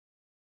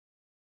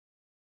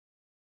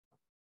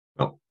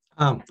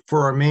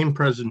For our main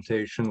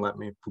presentation, let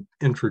me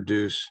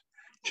introduce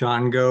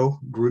Django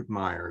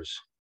Grootmeyers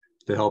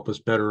to help us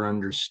better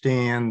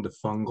understand the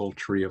fungal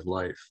tree of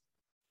life.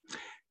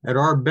 At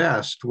our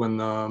best, when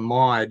the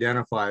MAW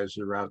identifiers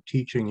are out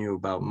teaching you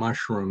about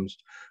mushrooms,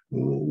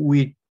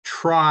 we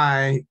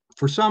try,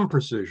 for some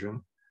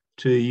precision,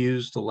 to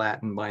use the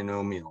Latin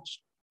binomials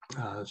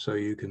so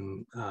you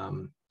can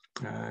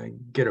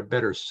get a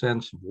better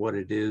sense of what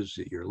it is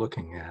that you're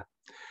looking at.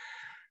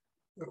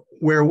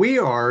 Where we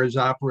are is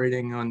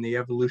operating on the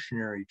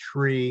evolutionary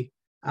tree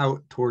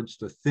out towards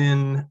the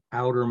thin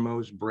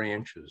outermost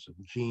branches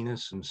of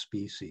genus and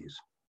species.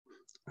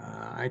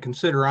 I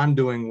consider I'm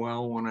doing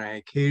well when I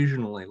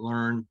occasionally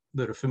learn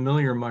that a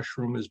familiar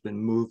mushroom has been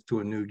moved to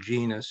a new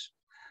genus,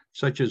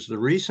 such as the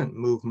recent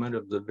movement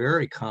of the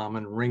very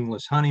common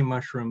ringless honey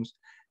mushrooms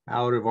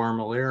out of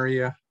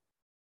Armillaria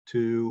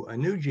to a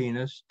new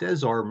genus,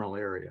 Des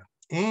Armillaria,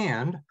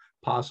 and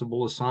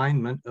possible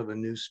assignment of a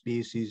new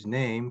species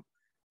name,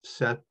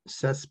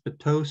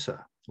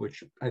 Cespitosa,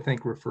 which I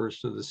think refers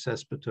to the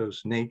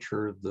cespitose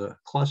nature of the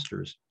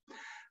clusters.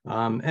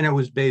 And it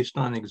was based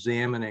on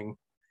examining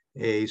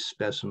a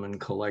specimen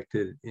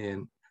collected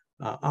in,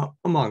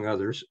 among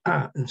others,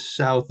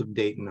 south of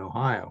Dayton,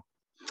 Ohio.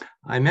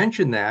 I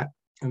mention that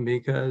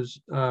because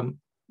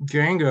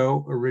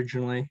Django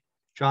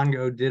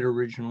did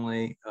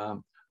originally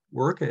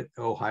work at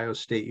Ohio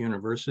State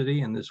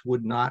University, and this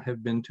would not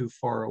have been too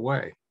far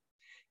away.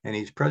 And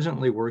he's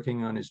presently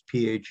working on his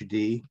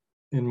PhD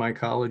in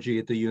mycology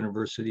at the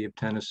University of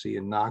Tennessee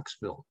in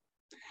Knoxville.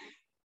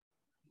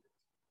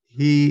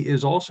 He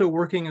is also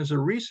working as a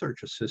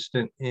research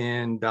assistant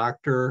in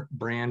Dr.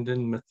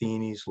 Brandon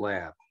Matheny's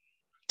lab.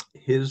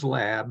 His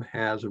lab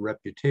has a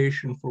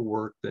reputation for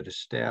work that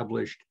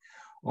established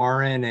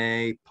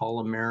RNA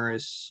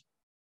polymerase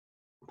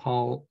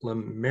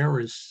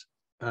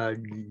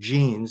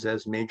genes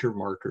as major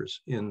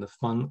markers in the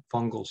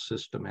fungal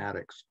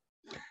systematics,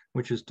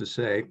 which is to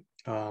say,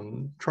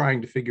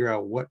 trying to figure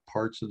out what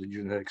parts of the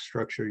genetic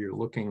structure you're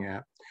looking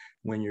at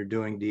when you're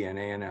doing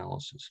DNA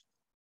analysis.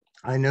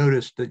 I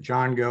noticed that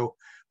Django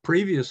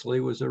previously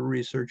was a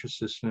research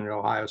assistant at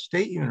Ohio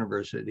State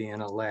University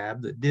in a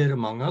lab that did,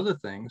 among other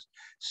things,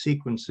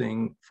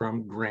 sequencing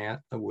from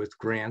with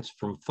grants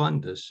from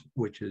FunDis,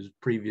 which is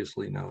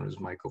previously known as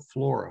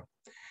Mycoflora.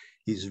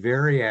 He's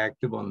very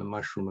active on the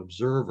Mushroom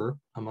Observer,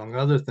 among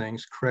other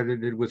things,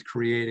 credited with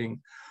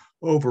creating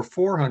over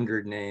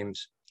 400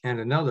 names and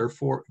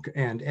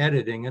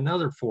editing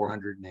another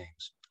 400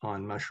 names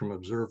on Mushroom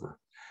Observer.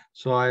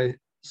 So I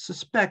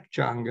suspect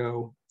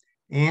Django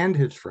and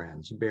his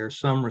friends bear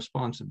some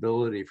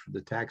responsibility for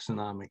the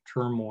taxonomic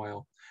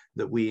turmoil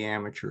that we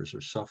amateurs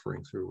are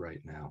suffering through right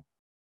now.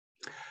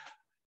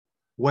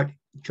 What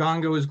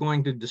Django is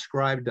going to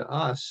describe to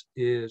us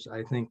is,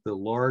 I think, the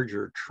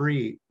larger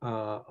tree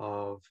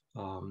of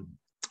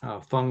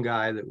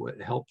fungi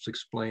that helps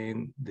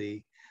explain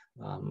the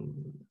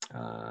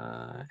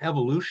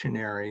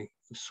evolutionary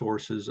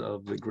sources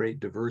of the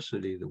great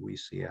diversity that we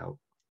see out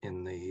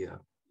in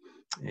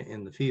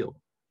the field.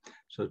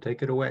 So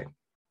take it away.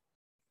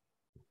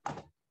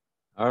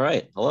 All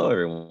right. Hello,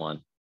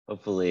 everyone.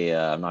 Hopefully,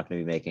 I'm not going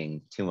to be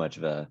making too much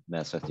of a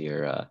mess with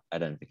your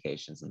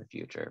identifications in the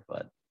future,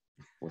 but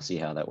we'll see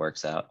how that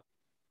works out.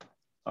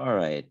 All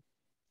right.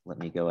 Let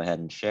me go ahead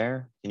and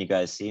share. Can you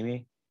guys see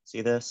me?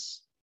 See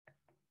this?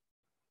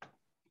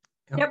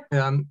 Yep.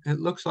 It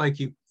looks like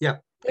you,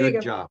 yep.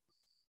 Good job.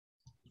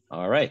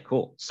 All right,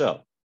 cool.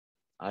 So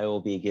I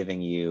will be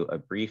giving you a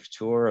brief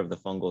tour of the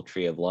fungal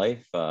tree of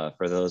life. For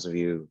those of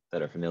you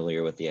that are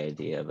familiar with the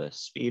idea of a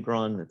speed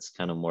run, it's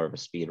kind of more of a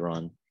speed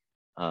run.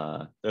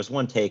 There's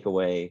one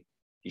takeaway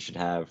you should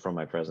have from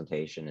my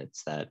presentation.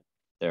 It's that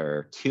there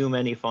are too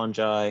many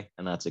fungi,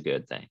 and that's a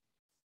good thing.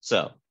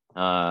 So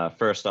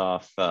first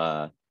off,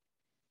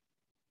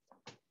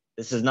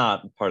 this is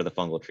not part of the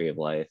fungal tree of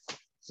life.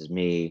 This is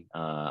me.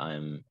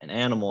 I'm an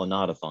animal and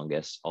not a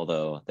fungus,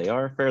 although they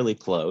are fairly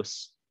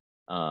close.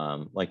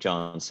 Like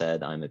John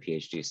said, I'm a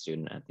PhD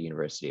student at the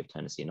University of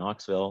Tennessee,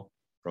 Knoxville,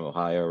 from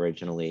Ohio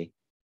originally,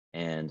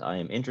 and I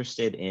am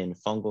interested in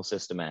fungal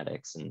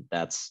systematics, and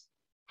that's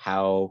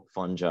how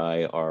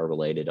fungi are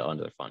related to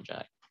other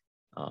fungi,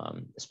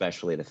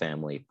 especially the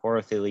family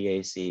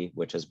Porotheliaceae,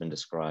 which has been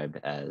described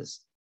as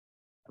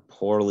a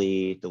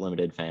poorly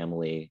delimited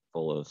family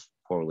full of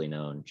poorly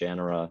known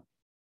genera,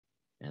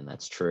 and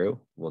that's true.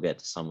 We'll get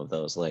to some of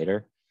those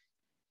later.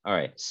 All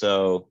right,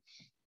 so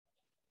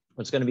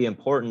what's going to be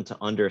important to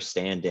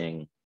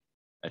understanding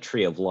a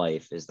tree of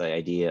life is the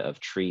idea of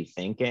tree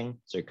thinking.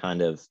 So you're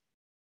kind of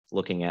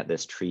looking at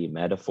this tree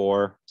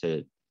metaphor to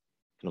kind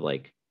of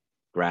like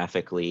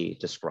graphically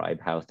describe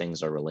how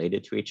things are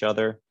related to each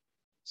other.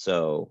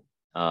 So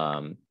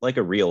like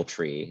a real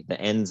tree,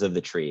 the ends of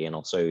the tree, and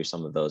I'll show you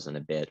some of those in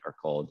a bit, are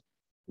called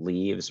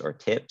leaves or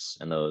tips,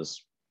 and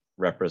those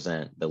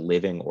represent the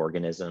living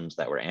organisms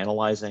that we're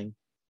analyzing.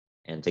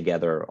 And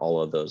together,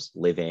 all of those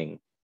living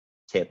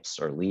tips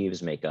or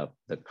leaves make up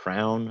the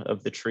crown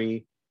of the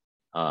tree.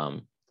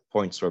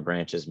 Points where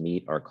branches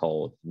meet are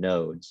called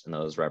nodes, and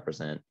those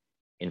represent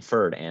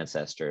inferred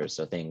ancestors.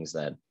 So things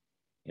that,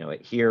 you know,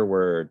 here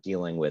we're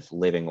dealing with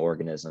living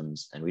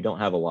organisms, and we don't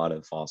have a lot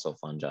of fossil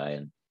fungi,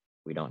 and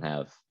we don't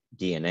have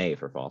DNA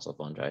for fossil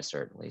fungi,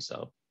 certainly.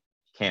 So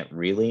can't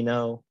really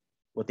know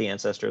what the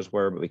ancestors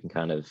were, but we can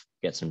kind of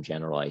get some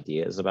general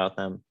ideas about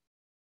them.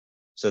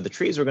 So the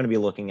trees we're going to be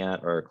looking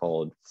at are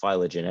called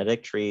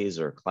phylogenetic trees,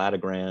 or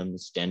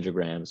cladograms,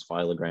 dendrograms,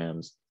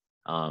 phylograms.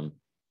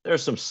 There are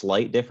some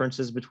slight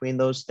differences between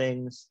those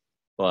things,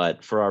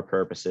 but for our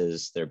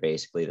purposes, they're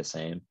basically the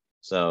same.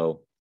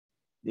 So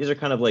these are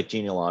kind of like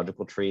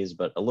genealogical trees,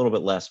 but a little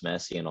bit less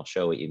messy, and I'll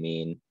show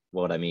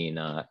what I mean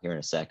here in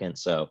a second.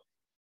 So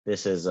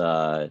this is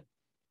a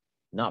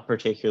not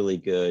particularly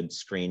good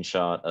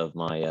screenshot of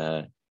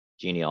my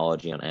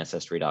genealogy on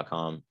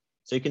ancestry.com.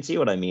 So you can see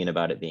what I mean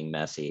about it being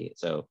messy.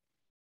 So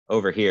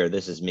over here,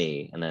 this is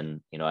me. And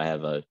then, you know, I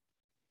have a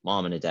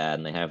mom and a dad,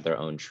 and they have their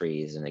own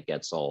trees, and it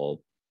gets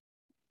all,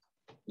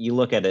 you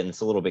look at it and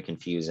it's a little bit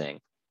confusing.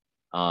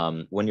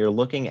 When you're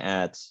looking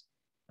at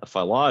a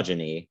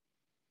phylogeny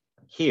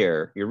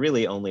here, you're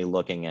really only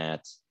looking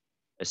at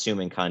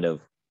assuming kind of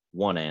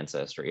one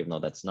ancestor, even though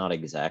that's not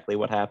exactly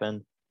what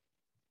happened.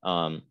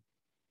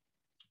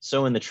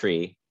 So in the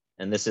tree,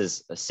 and this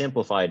is a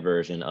simplified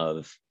version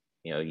of,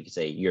 you know, you could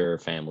say your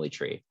family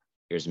tree.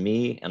 Here's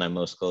me, and I'm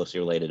most closely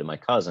related to my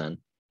cousin.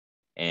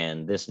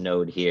 And this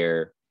node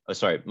here, oh,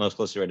 sorry, most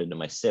closely related to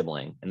my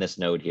sibling. And this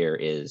node here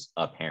is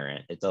a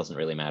parent. It doesn't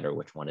really matter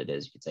which one it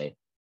is. You could say,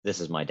 this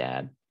is my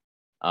dad.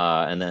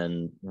 And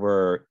then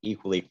we're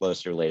equally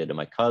closely related to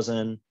my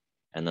cousin.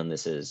 And then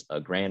this is a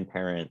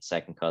grandparent,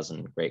 second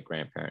cousin, great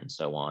grandparent, and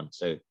so on.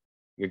 So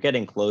you're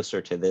getting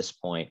closer to this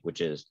point, which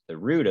is the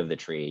root of the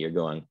tree. You're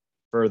going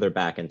further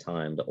back in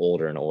time to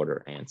older and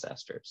older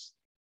ancestors.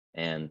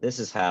 And this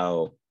is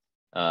how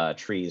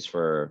trees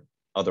for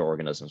other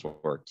organisms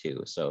work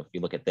too. So if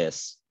you look at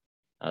this,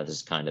 this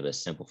is kind of a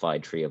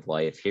simplified tree of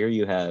life. Here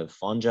you have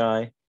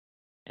fungi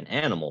and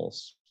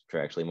animals, which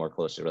are actually more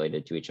closely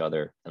related to each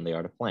other than they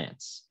are to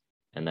plants.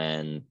 And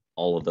then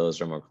all of those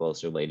are more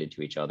closely related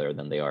to each other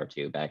than they are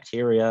to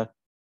bacteria.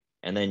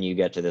 And then you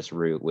get to this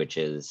root, which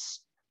is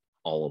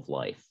all of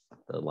life,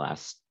 the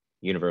last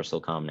universal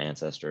common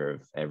ancestor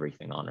of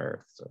everything on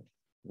Earth. So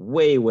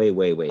way, way,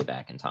 way, way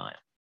back in time.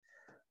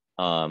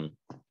 All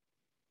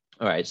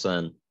right, so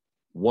then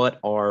what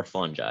are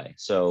fungi?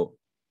 So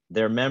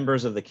they're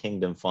members of the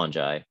kingdom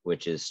fungi,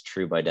 which is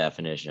true by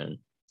definition.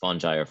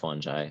 Fungi are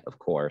fungi, of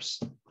course.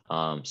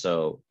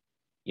 So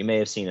you may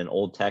have seen in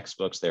old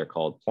textbooks, they're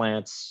called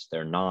plants.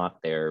 They're not,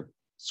 they're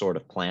sort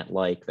of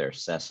plant-like, they're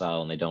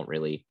sessile, and they don't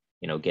really,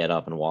 you know, get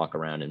up and walk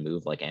around and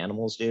move like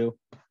animals do.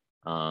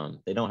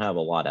 They don't have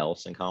a lot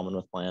else in common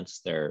with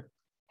plants. They're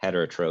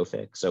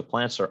heterotrophic. So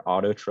plants are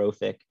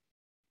autotrophic,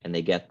 and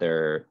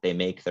they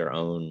make their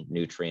own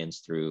nutrients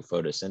through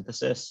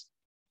photosynthesis.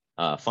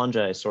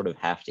 Fungi sort of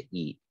have to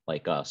eat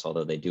like us,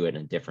 although they do it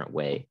in a different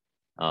way.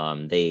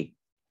 They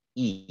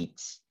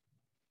eat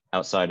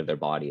outside of their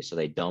body. So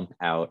they dump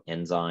out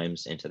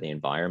enzymes into the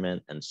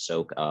environment and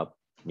soak up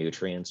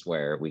nutrients,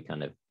 where we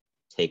kind of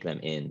take them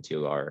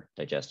into our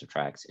digestive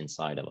tracts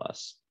inside of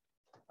us.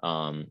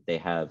 They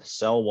have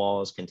cell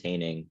walls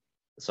containing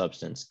the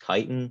substance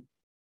chitin,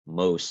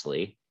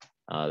 mostly.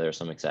 There are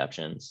some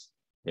exceptions.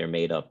 They're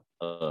made up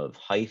of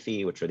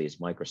hyphae, which are these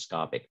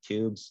microscopic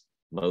tubes,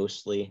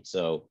 mostly.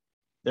 So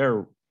there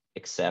are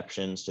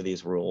exceptions to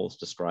these rules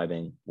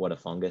describing what a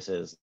fungus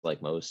is.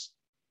 Like most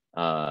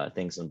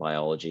things in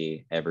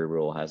biology, every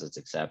rule has its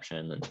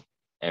exception, and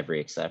every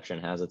exception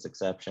has its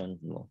exception.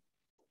 And we'll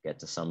get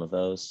to some of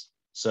those.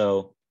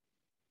 So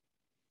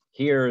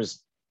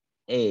here's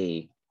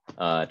a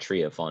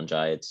tree of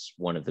fungi. It's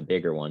one of the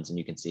bigger ones, and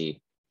you can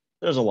see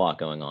there's a lot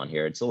going on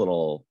here. It's a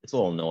little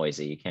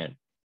noisy. You can't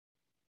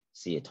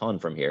see a ton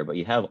from here, but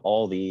you have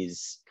all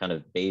these kind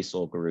of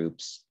basal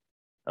groups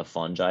of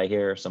fungi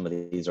here. Some of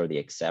these are the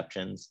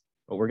exceptions.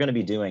 What we're going to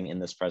be doing in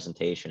this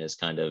presentation is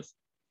kind of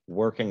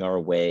working our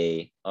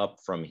way up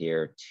from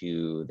here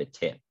to the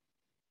tip,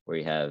 where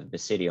you have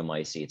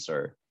basidiomycetes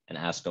and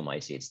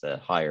ascomycetes, the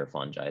higher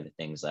fungi, the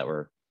things that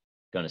we're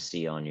going to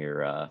see on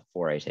your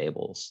 4A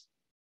tables.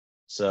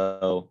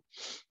 So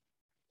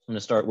I'm going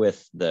to start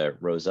with the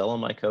Rosella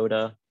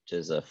mycota, which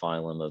is a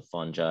phylum of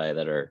fungi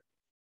that are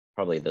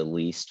probably the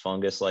least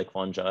fungus-like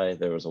fungi.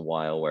 There was a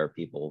while where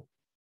people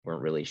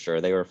weren't really sure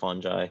they were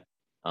fungi.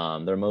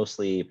 They're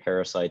mostly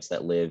parasites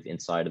that live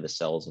inside of the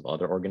cells of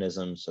other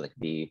organisms. So they could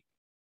be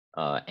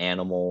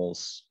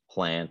animals,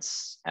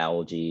 plants,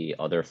 algae,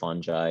 other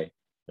fungi.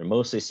 They're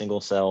mostly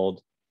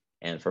single-celled,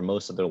 and for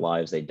most of their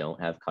lives, they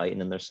don't have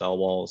chitin in their cell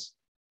walls.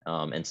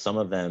 And some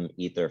of them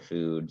eat their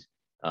food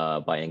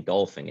by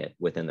engulfing it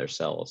within their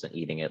cells and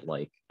eating it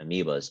like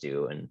amoebas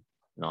do, and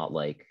not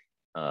like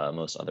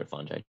most other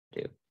fungi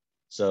do.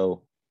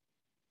 So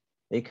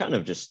they kind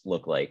of just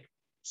look like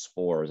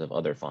spores of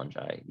other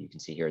fungi. You can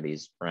see here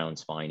these brown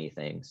spiny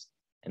things,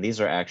 and these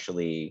are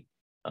actually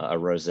a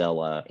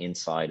rosella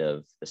inside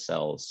of the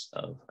cells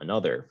of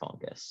another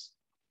fungus.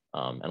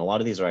 And a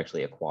lot of these are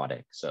actually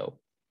aquatic. So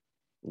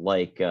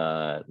like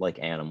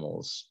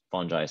animals,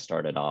 fungi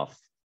started off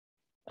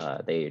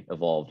they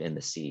evolved in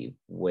the sea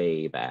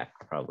way back,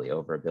 probably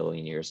over 1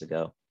 billion years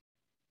ago.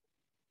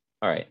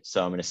 All right,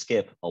 so I'm going to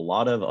skip a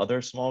lot of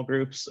other small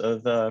groups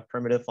of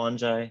primitive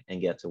fungi and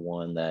get to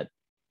one that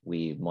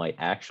we might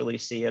actually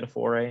see at a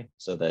foray.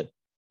 So that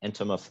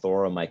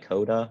Entomophthalma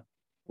mycota,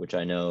 which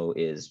I know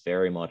is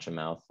very much a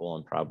mouthful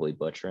and probably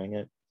butchering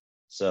it.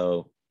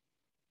 So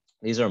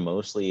these are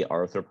mostly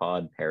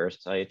arthropod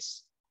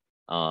parasites,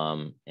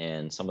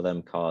 and some of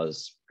them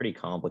cause pretty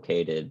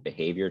complicated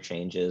behavior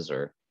changes,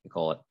 or we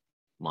call it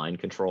mind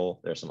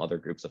control. There are some other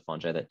groups of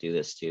fungi that do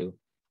this too.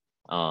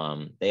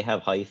 They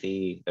have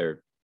hyphae,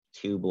 they're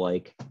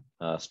tube-like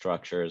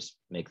structures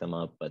make them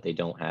up, but they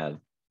don't have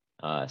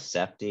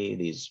septi,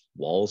 these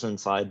walls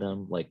inside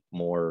them, like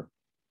more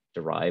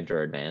derived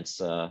or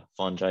advanced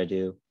fungi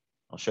do.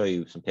 I'll show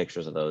you some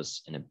pictures of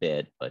those in a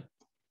bit, but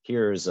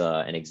here's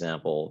an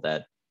example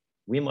that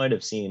we might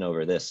have seen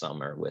over this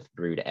summer with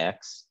brood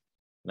X,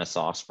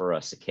 Mesospora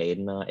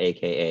cicadina,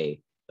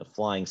 aka the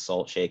flying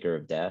salt shaker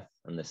of death.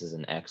 And this is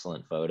an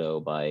excellent photo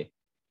by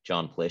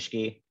John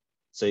Plischke.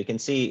 So you can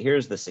see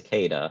here's the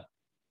cicada,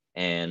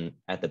 and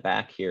at the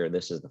back here,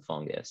 this is the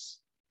fungus.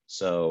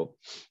 So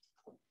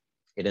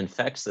it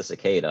infects the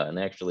cicada, and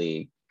they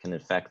actually can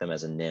infect them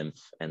as a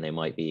nymph, and they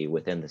might be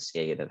within the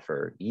cicada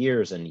for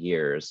years and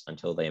years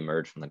until they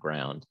emerge from the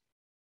ground.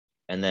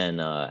 And then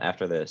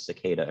after the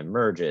cicada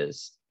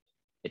emerges,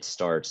 it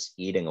starts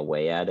eating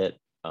away at it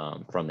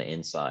from the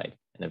inside,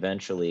 and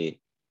eventually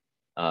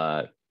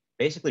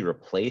basically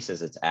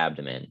replaces its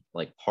abdomen.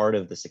 Like part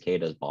of the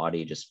cicada's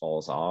body just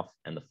falls off,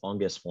 and the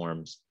fungus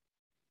forms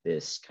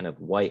this kind of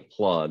white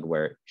plug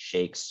where it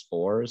shakes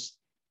spores.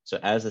 So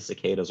as the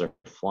cicadas are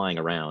flying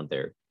around,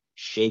 they're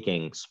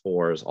shaking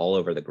spores all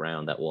over the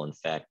ground that will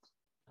infect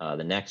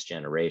the next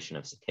generation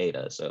of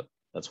cicadas. So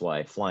that's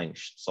why flying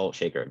salt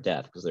shaker of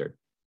death, because they're,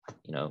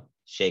 you know,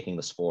 shaking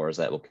the spores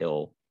that will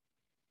kill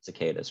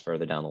cicadas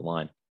further down the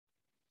line.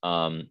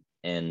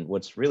 And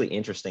what's really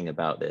interesting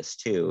about this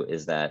too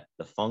is that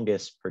the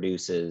fungus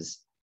produces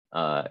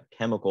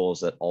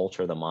chemicals that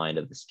alter the mind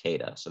of the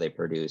cicada. So they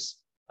produce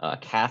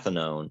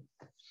cathinone,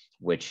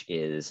 which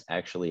is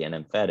actually an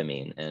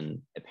amphetamine,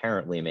 and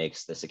apparently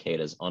makes the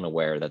cicadas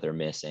unaware that they're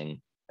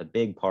missing a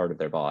big part of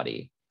their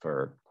body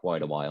for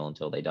quite a while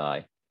until they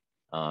die.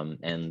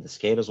 And the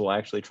cicadas will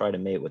actually try to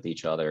mate with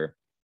each other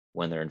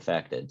when they're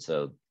infected.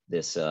 So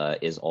this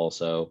is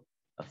also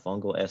a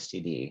fungal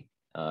STD.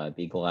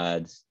 Be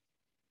glad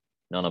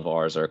none of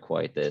ours are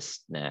quite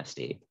this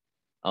nasty.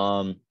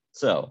 So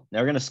now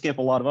we're going to skip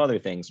a lot of other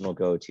things, and we'll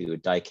go to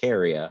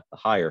Dicaria, the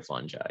higher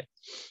fungi.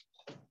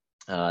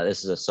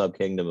 This is a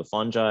subkingdom of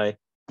fungi.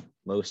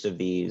 Most of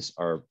these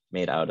are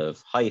made out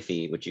of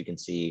hyphae, which you can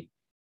see.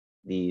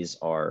 These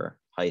are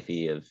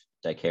hyphae of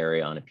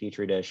Dicaria on a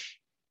petri dish.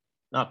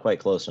 Not quite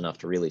close enough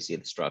to really see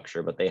the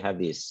structure, but they have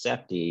these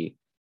septi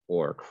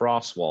or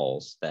cross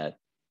walls that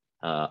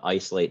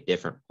isolate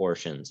different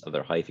portions of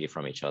their hyphae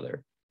from each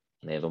other.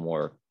 And they have a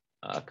more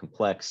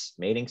complex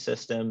mating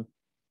system,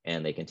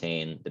 and they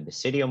contain the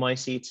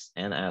basidiomycetes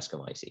and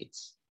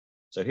ascomycetes.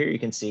 So here you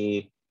can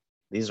see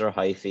these are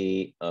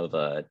hyphae of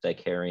a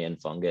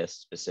Dicarian fungus,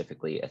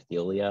 specifically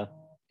Athelia.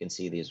 You can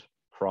see these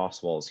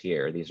cross walls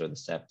here. These are the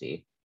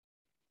septi.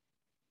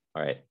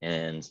 All right,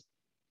 and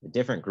the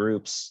different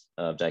groups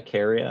of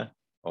Dicaria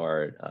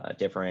are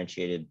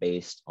differentiated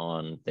based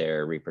on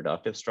their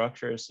reproductive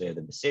structures. So you have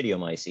the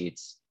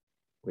basidiomycetes,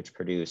 which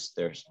produce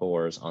their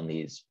spores on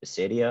these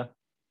basidia.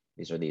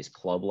 These are these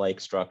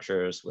club-like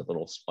structures with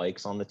little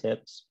spikes on the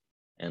tips,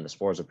 and the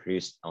spores are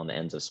produced on the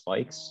ends of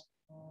spikes.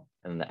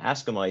 And the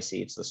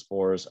ascomycetes, the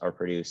spores are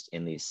produced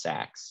in these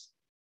sacs.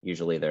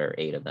 Usually there are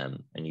 8 of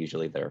them, and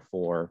usually there are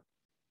 4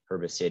 per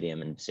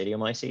basidium and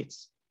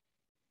basidiomycetes.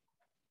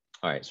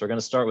 All right, so we're going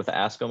to start with the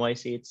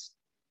ascomycetes.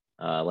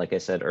 Like I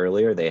said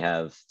earlier, they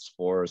have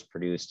spores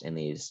produced in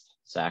these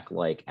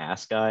sac-like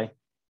asci.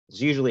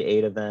 There's usually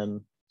 8 of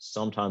them,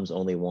 sometimes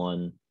only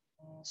 1,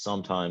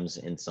 sometimes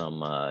in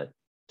some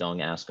dung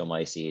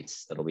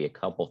ascomycetes, that'll be a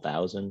couple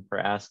thousand per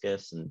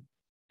ascus, and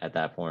at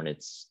that point,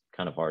 it's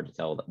kind of hard to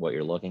tell what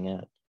you're looking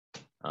at.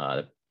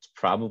 It's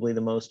probably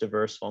the most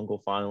diverse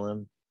fungal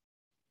phylum.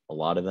 A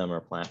lot of them are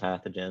plant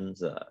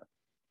pathogens.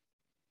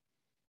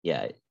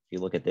 Yeah, if you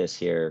look at this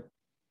here,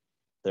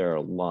 there are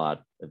a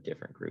lot of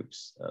different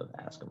groups of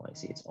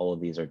ascomycetes. All of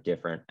these are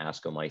different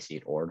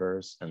ascomycete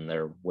orders, and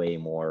there are way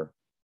more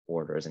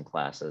orders and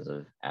classes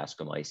of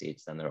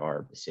ascomycetes than there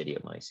are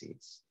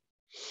basidiomycetes.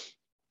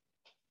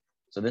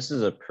 So this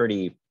is a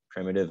pretty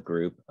primitive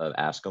group of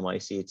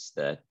ascomycetes,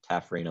 the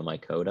Taphrina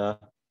mycota.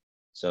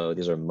 So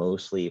these are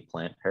mostly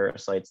plant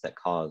parasites that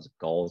cause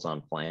galls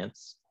on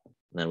plants.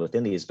 And then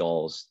within these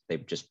galls, they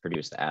just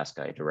produce the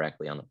asci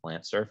directly on the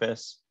plant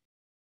surface.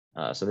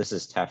 So this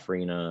is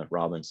Taphrina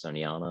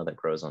robinsoniana that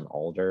grows on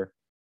alder.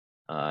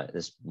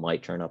 This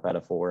might turn up at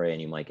a foray,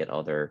 and you might get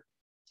other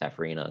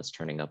Taphrinas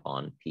turning up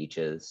on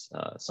peaches.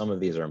 Some of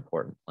these are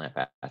important plant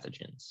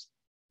pathogens.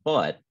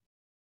 But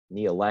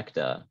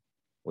Neolecta,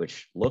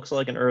 which looks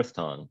like an earth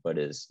tongue, but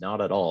is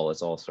not at all,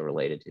 is also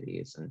related to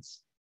these. And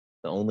it's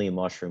the only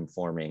mushroom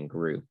forming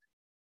group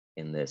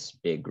in this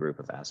big group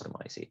of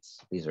ascomycetes.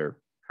 These are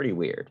pretty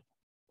weird,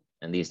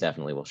 and these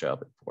definitely will show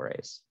up in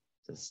forays.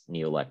 This is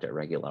Neolecta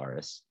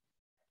regularis.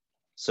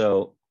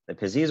 So the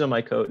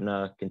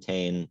Pizizomycotona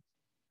contain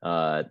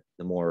the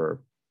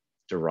more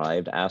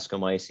derived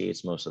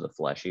ascomycetes, most of the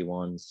fleshy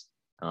ones.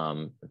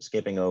 I'm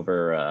skipping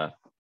over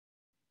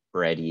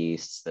bread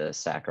yeasts, the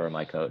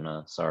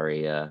Saccharomycotona.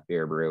 Sorry,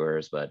 beer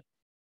brewers, but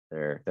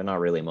they're not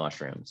really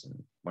mushrooms,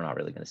 and we're not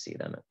really going to see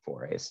them at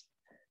forays.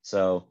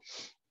 So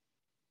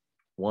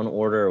one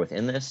order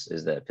within this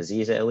is the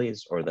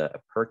Pizizales, or the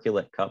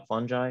operculate cup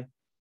fungi.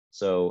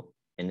 So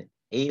an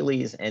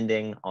ales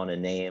ending on a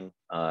name,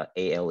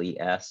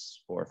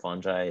 ALES for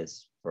fungi,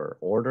 is for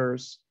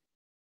orders.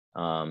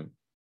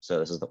 So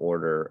this is the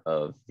order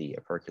of the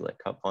operculate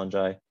cup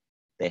fungi.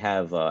 They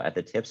have at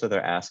the tips of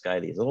their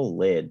asci these little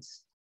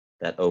lids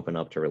that open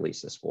up to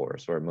release the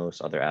spores, where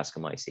most other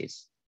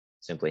ascomycetes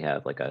simply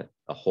have like a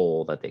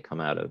hole that they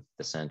come out of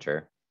the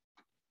center.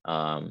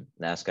 The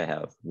asci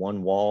have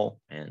one wall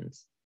and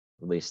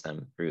release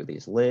them through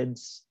these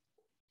lids.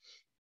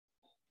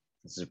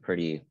 This is a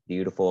pretty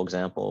beautiful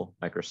example,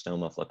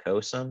 Microstoma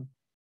flacosum,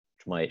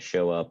 which might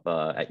show up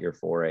at your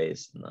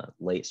forays in the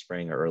late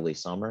spring or early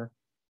summer.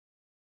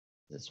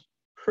 It's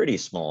pretty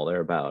small. They're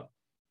about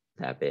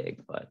that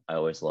big, but I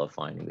always love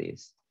finding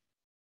these.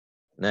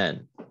 And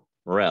then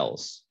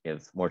morels. You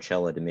have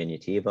Morchella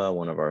diminutiva,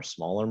 one of our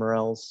smaller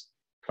morels,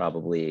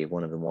 probably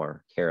one of the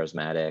more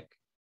charismatic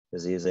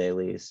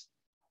Pizizales.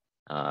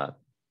 I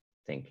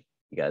think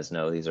you guys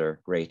know these are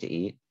great to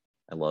eat.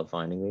 I love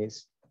finding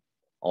these.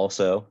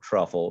 Also,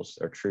 truffles,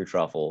 or true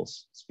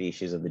truffles,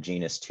 species of the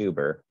genus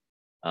Tuber.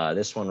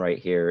 This one right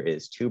here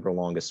is Tuber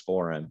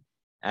longisporum.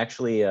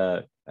 Actually,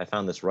 I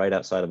found this right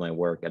outside of my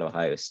work at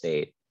Ohio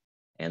State,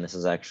 and this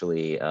is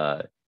actually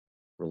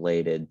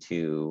related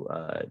to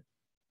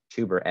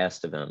Tuber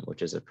estivum,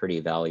 which is a pretty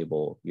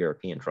valuable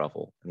European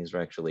truffle. And these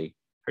are actually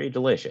pretty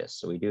delicious.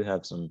 So we do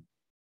have some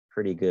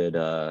pretty good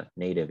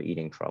native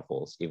eating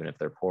truffles, even if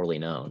they're poorly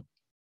known.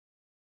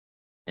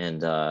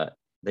 And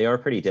they are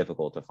pretty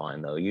difficult to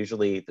find, though.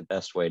 Usually the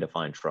best way to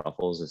find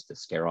truffles is to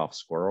scare off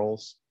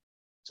squirrels.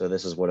 So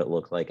this is what it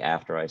looked like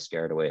after I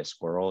scared away a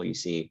squirrel. You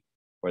see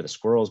where the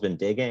squirrel's been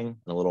digging, and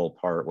a little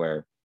part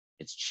where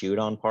it's chewed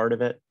on part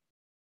of it.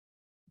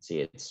 See,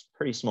 it's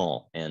pretty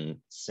small and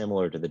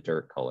similar to the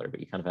dirt color, but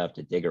you kind of have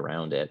to dig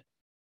around it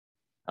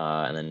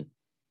and then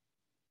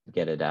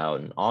get it out.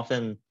 And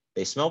often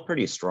they smell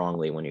pretty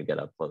strongly when you get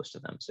up close to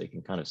them. So you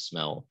can kind of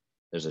smell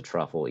there's a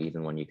truffle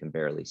even when you can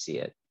barely see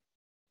it.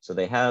 So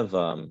they have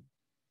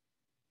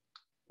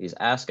these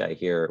asci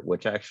here,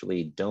 which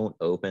actually don't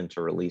open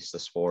to release the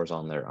spores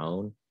on their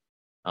own.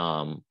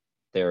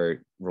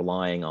 They're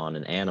relying on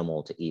an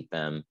animal to eat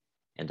them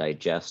and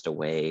digest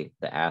away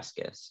the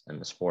ascus, and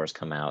the spores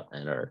come out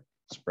and are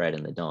spread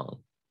in the dung.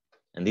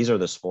 And these are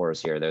the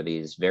spores here. They're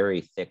these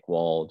very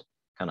thick-walled,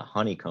 kind of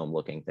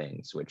honeycomb-looking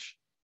things, which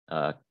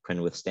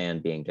can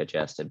withstand being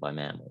digested by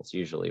mammals,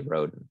 usually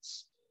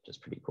rodents, which is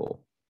pretty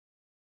cool.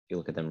 If you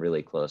look at them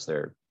really close,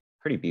 they're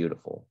pretty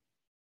beautiful.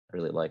 I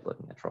really like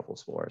looking at truffle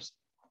spores.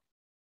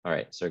 All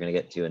right, so we're going to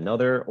get to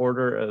another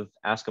order of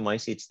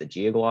ascomycetes, the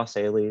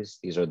Geoglossales.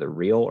 These are the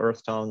real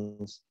earth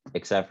tongues,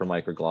 except for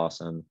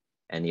Microglossum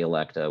and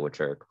Neolecta,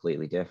 which are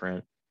completely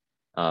different.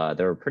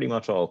 They're pretty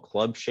much all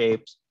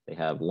club-shaped. They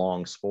have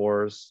long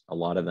spores. A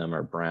lot of them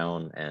are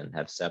brown and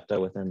have septa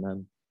within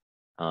them.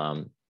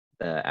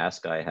 The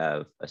asci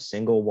have a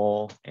single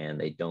wall, and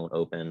they don't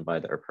open by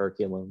the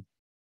operculum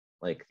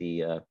like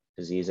the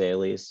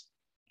Pizizales.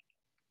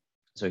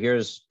 So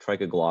here's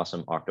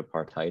Trichoglossum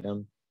octopartitum.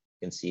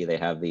 You can see they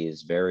have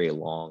these very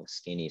long,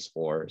 skinny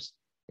spores.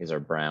 These are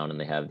brown, and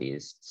they have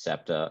these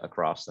septa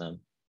across them,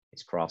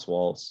 these cross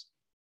walls.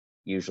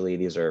 Usually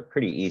these are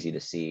pretty easy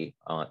to see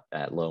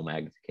at low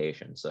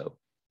magnification. So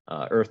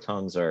earth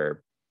tongues are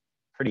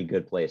a pretty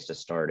good place to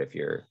start if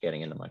you're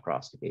getting into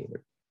microscopy.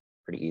 They're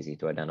pretty easy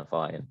to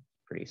identify and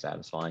pretty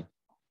satisfying.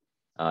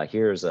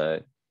 Here's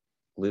a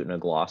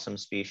Glutinoglossum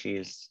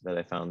species that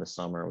I found this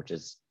summer, which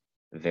is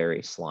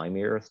very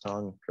slimy earth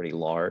tongue, pretty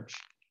large.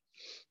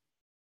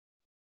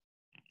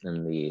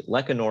 And the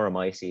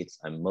Lecanoromycetes,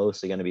 I'm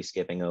mostly going to be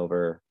skipping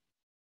over.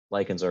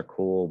 Lichens are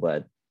cool,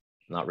 but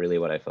not really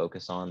what I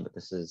focus on. But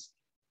this is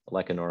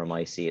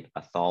Lecanoromycete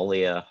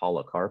Athalia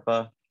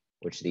holocarpa,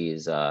 which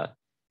these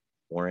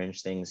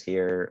orange things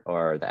here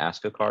are the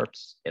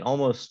ascocarps. It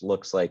almost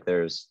looks like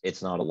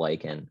it's not a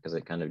lichen because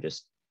it kind of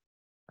just,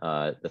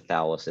 the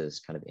thallus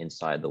is kind of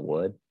inside the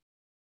wood.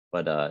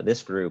 But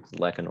this group,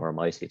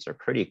 Lecanoromycetes, are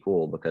pretty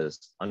cool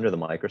because under the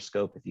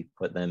microscope, if you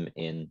put them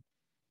in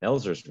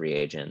Melzer's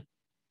reagent,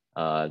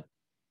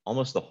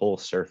 almost the whole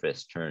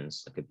surface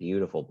turns like a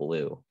beautiful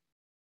blue,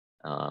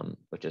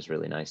 which is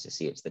really nice to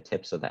see. It's the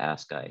tips of the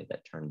asci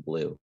that turn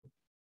blue.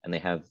 And they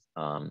have,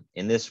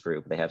 in this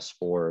group, they have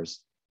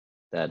spores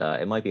that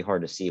it might be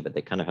hard to see, but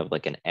they kind of have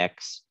like an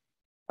X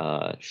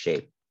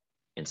shape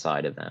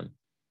inside of them.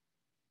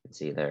 You can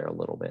see there a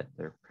little bit.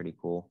 They're pretty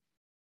cool.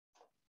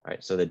 All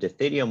right, so the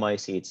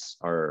Dithydiomycetes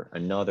are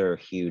another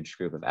huge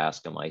group of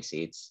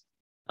ascomycetes.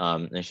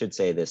 And I should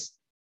say this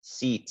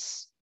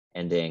cetes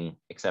ending,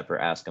 except for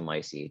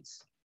Ascomycetes,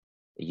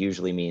 it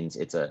usually means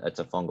it's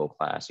a fungal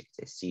class. You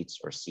could say cetes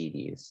or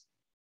cedes.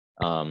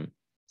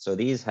 So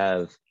these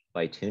have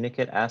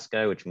bitunicate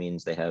asci, which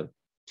means they have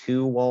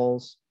two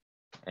walls,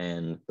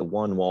 and the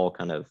one wall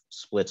kind of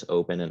splits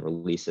open and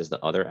releases the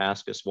other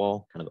ascus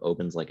wall, kind of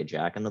opens like a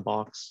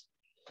jack-in-the-box.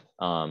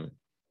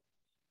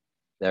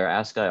 Their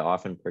asci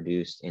often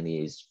produced in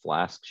these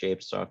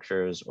flask-shaped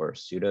structures or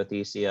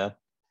pseudothecia,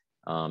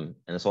 and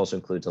this also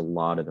includes a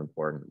lot of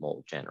important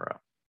mold genera.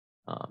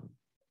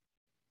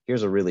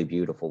 Here's a really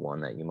beautiful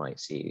one that you might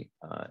see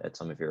at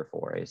some of your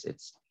forays.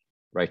 It's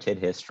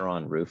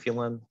Rhytidhisteron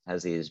rufulum,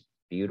 has these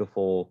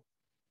beautiful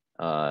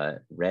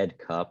red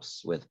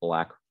cups with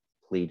black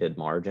pleated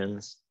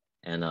margins.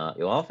 And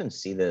you'll often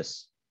see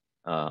this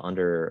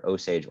under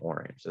Osage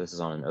orange. So this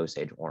is on an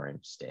Osage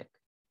orange stick.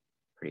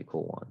 Pretty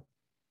cool one.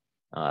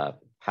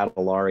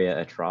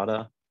 Patallaria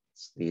atrata,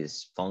 it's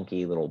these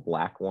funky little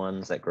black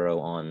ones that grow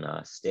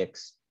on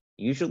sticks.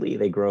 Usually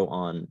they grow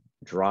on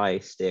dry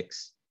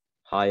sticks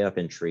high up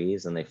in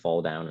trees and they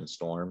fall down in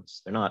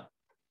storms. They're not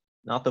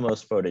the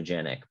most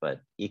photogenic,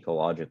 but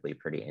ecologically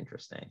pretty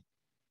interesting.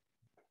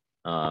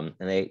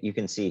 And you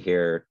can see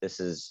here, this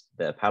is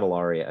the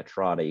Patallaria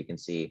atrata. You can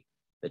see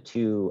the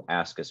two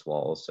ascus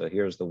walls. So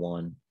here's the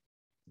one,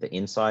 the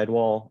inside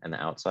wall and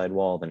the outside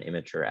wall of an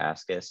immature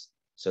ascus.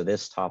 So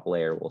this top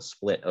layer will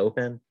split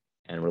open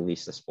and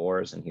release the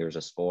spores, and here's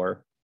a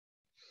spore.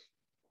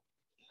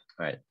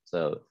 All right,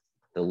 so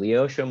the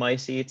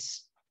Leiotiomycetes,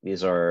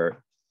 these are a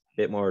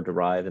bit more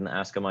derived than the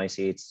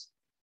Ascomycetes,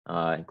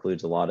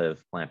 includes a lot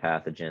of plant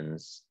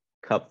pathogens,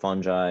 cup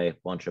fungi,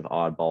 bunch of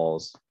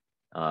oddballs.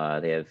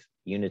 They have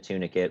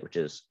unitunicate, which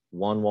is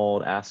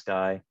one-walled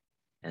asci,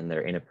 and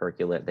they're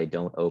inoperculate. They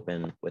don't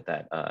open with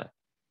that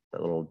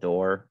little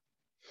door.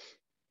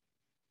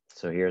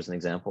 So here's an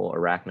example,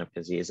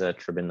 Arachnophysiza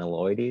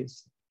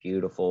tribunaloides,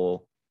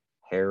 beautiful,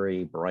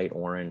 hairy, bright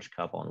orange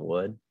cup on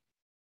wood.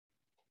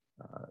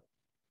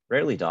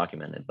 Rarely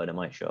documented, but it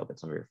might show up at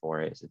some of your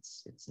forays.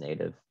 It's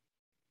native.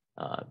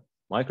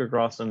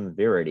 Microglossum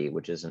viridi,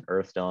 which is an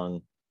earth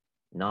tongue,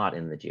 not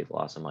in the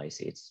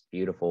Geoglossomycetes.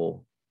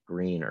 Beautiful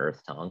green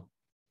earth tongue.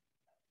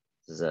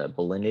 This is a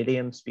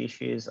Bolinidium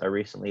species I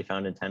recently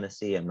found in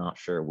Tennessee. I'm not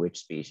sure which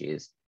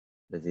species.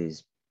 There's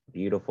these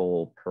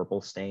beautiful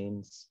purple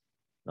stains.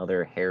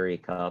 Another hairy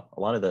cup. A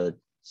lot of the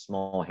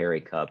small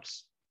hairy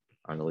cups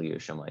are in the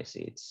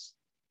Leiotiomycetes.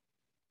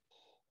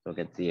 Look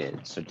at the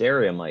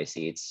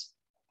Sodariomycetes.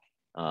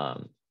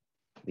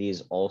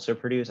 These also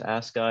produce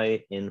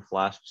asci in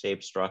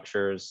flask-shaped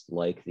structures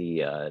like the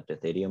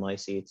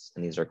Dithidiomycetes,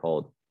 and these are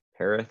called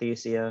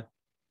parathecia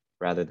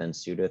rather than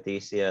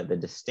pseudothecia. The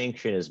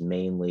distinction is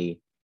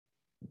mainly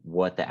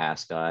what the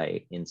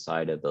asci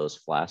inside of those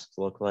flasks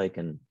look like,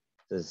 and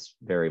this is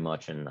very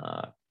much an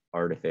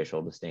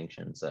artificial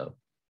distinction, so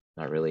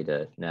not really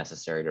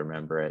necessary to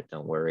remember it.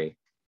 Don't worry,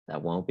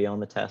 that won't be on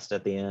the test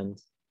at the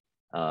end.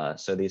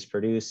 So these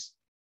produce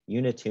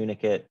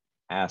unitunicate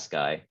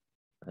asci.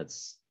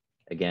 That's,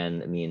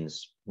 again, it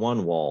means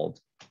one-walled,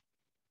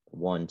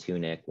 one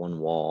tunic, one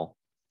wall.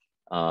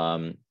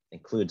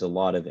 Includes a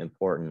lot of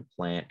important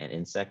plant and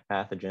insect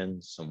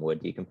pathogens, some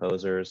wood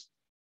decomposers.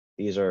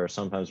 These are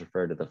sometimes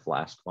referred to the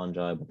flask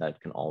fungi, but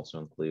that can also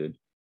include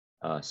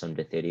some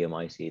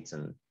Dithidiomycetes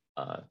and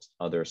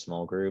other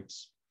small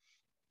groups.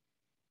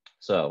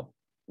 So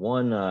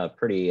one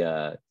pretty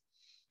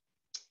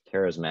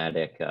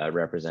charismatic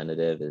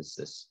representative is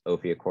this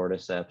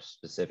Ophiocordyceps,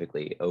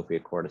 specifically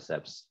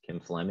Ophiocordyceps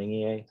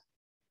kimflemingii.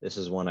 This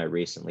is one I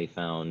recently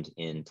found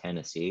in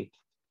Tennessee.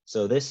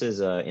 So this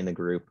is in the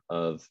group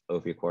of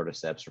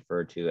Ophiocordyceps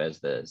referred to as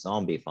the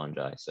zombie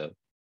fungi. So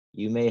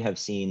you may have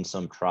seen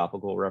some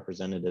tropical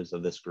representatives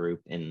of this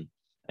group in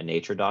a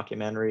nature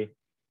documentary.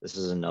 This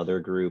is another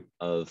group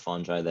of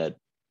fungi that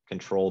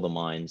control the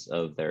minds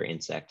of their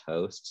insect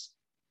hosts.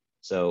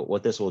 So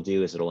what this will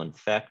do is it'll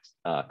infect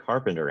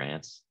carpenter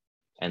ants,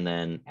 and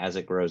then as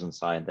it grows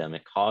inside them,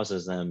 it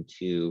causes them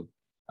to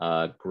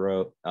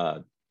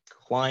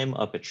climb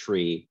up a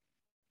tree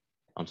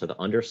onto the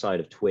underside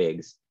of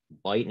twigs,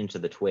 bite into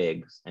the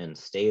twigs, and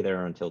stay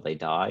there until they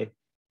die.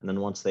 And then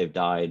once they've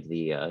died,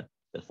 the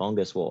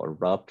fungus will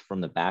erupt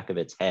from the back of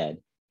its head,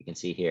 you can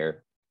see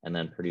here, and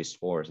then produce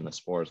spores, and the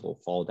spores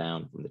will fall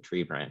down from the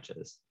tree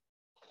branches.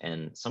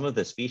 And some of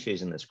the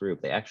species in this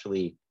group, they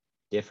actually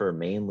differ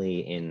mainly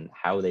in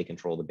how they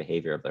control the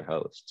behavior of their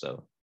host.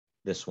 So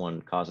this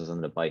one causes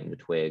them to bite into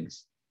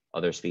twigs.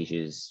 Other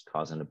species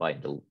cause them to bite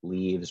into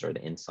leaves or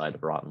the inside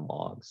of rotten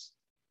logs.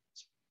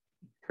 It's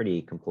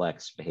pretty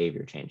complex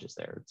behavior changes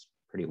there. It's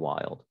pretty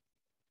wild.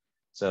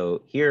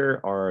 So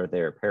here are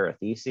their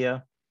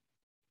parathecia,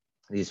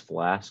 these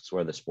flasks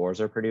where the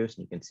spores are produced.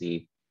 You can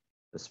see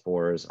the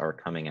spores are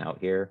coming out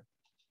here.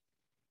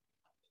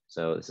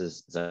 So this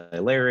is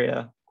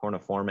Xylaria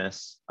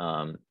corniformis,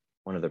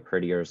 one of the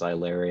prettier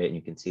Xylaria, and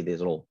you can see these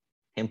little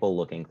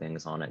pimple-looking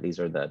things on it. These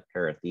are the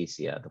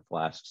parathecia, the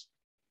flasks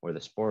where the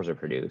spores are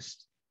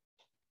produced.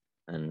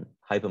 And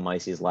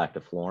Hypomyces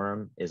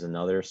lactiflorum is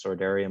another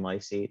Sordaria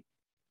mycete.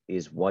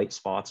 These white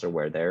spots are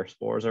where their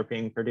spores are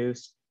being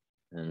produced.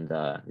 And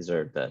these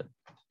are the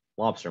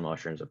lobster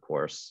mushrooms, of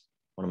course.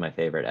 One of my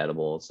favorite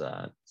edibles,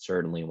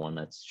 certainly one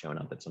that's shown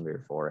up at some of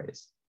your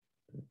forays.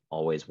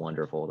 Always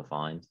wonderful to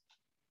find.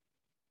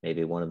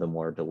 Maybe one of the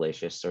more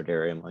delicious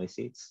Sordaria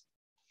mycetes.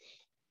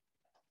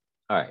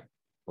 All right,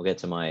 we'll get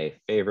to my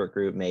favorite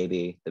group,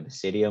 maybe the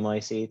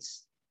Basidiomycetes.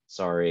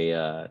 Sorry,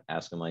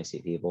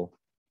 Ascomycete people.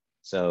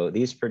 So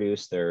these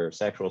produce their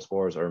sexual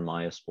spores or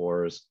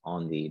myospores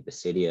on the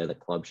basidia, the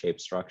club-shaped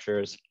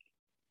structures.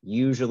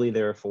 Usually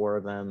there are 4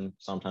 of them,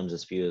 sometimes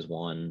as few as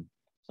 1,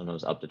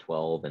 sometimes up to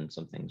 12, and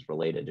some things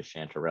related to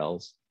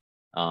chanterelles.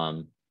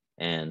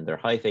 And their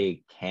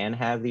hyphae can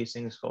have these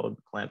things called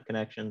clamp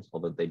connections,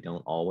 although they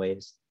don't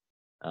always.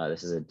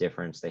 This is a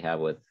difference they have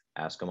with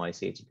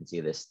Ascomycetes. You can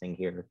see this thing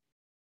here,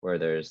 where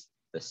there's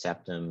the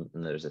septum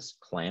and there's this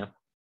clamp.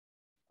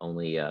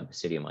 Only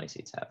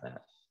Basidiomycetes have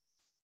that.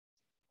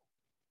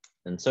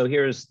 And so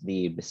here's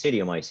the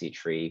Basidiomycete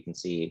tree. You can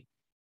see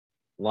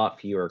a lot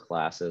fewer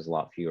classes, a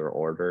lot fewer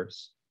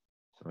orders.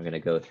 We're going to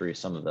go through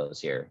some of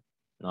those here.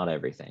 Not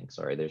everything,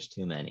 sorry, there's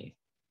too many.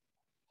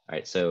 All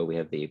right, so we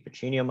have the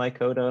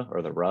Pachyniomycota,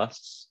 or the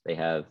rusts. They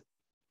have,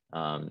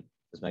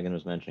 as Megan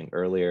was mentioning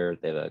earlier,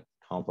 they have a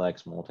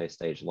complex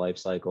multi-stage life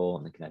cycle,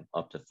 and they can have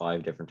up to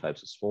 5 different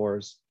types of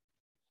spores.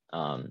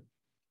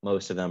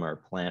 Most of them are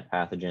plant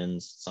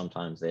pathogens.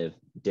 Sometimes they have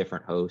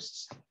different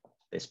hosts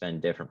they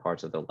spend different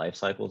parts of their life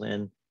cycles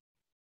in.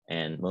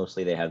 And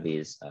mostly they have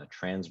these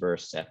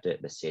transverse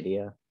septate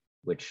basidia,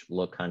 which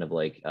look kind of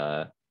like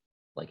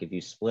if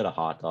you split a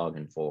hot dog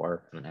in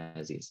 4, and it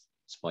has these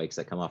spikes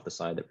that come off the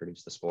side that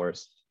produce the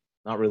spores.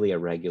 Not really a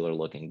regular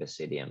looking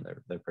basidium.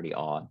 They're pretty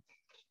odd.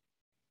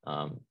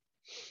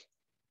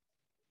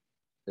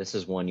 This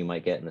is one you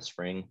might get in the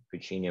spring,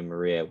 Puccinia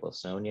Maria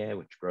wilsoniae,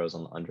 which grows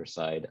on the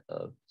underside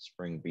of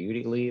spring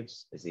beauty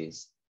leaves. Is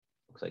these,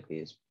 looks like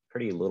these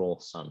pretty little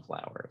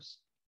sunflowers.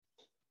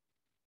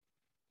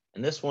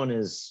 And this one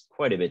is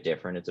quite a bit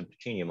different. It's a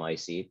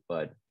Pachyniomycete,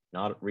 but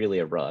not really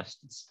a rust.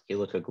 It's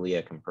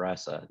Helicoglia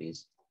compressa,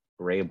 these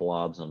gray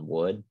blobs on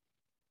wood.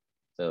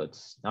 So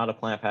it's not a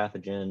plant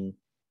pathogen,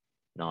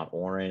 not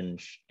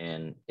orange,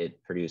 and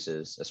it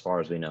produces, as far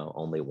as we know,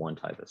 only 1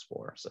 type of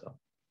spore. So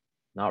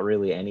not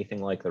really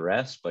anything like the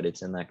rest, but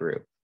it's in that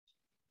group.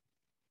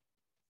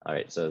 All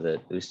right, so the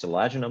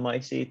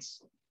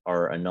Ustulaginomycetes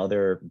are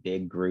another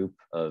big group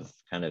of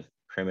kind of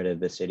primitive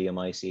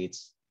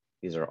Basidiomycetes.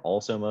 These are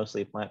also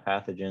mostly plant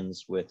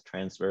pathogens with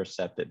transverse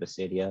septate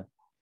basidia.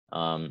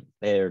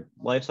 Their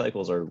life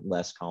cycles are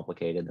less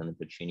complicated than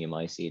the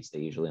Pachyniomycetes. They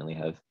usually only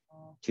have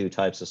 2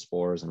 types of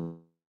spores,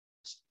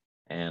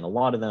 and a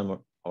lot of them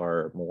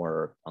are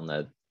more on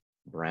the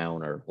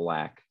brown or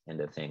black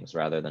end of things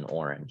rather than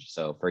orange.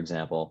 So for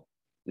example,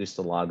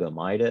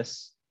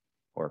 Ustulagomydis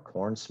or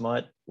corn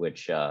smut,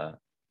 which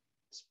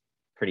is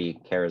pretty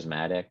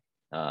charismatic.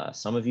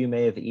 Some of you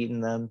may have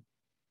eaten them.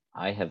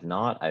 I have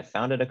not. I've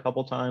found it a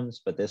couple times,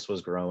 but this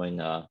was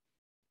growing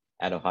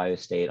at Ohio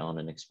State on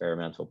an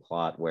experimental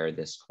plot where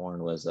this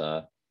corn was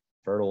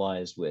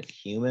fertilized with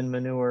human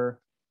manure.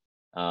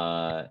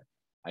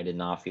 I did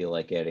not feel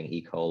like getting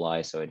E.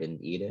 coli, so I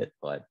didn't eat it,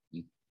 but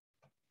you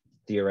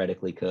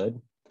theoretically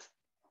could.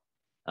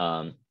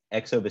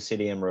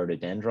 Exobasidium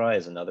rhododendri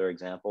is another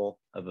example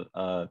of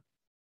a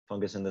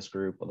fungus in this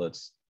group, although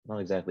it's not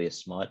exactly a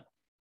smut.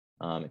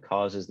 It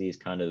causes these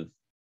kind of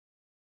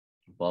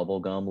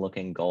bubblegum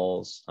looking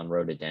galls on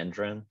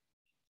rhododendron.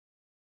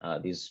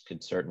 These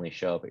could certainly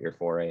show up at your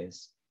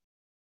forays.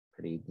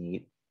 Pretty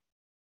neat.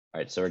 All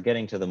right, so we're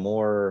getting to the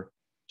more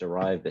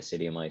derived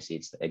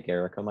Basidiomycetes, the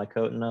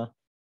Agaricomycotina.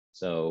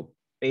 So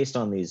based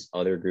on these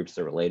other groups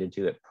they're related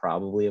to, it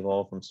probably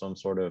evolved from some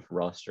sort of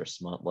rust or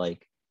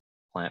smut-like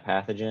plant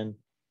pathogen.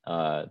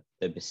 The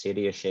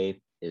basidia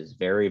shape is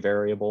very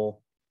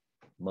variable.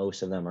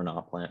 Most of them are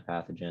not plant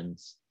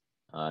pathogens,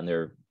 and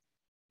they're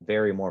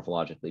very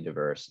morphologically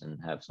diverse and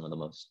have some of the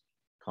most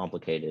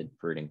complicated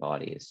fruiting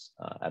bodies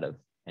out of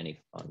any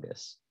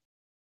fungus.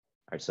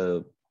 All right,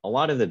 so a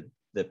lot of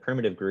the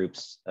primitive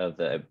groups of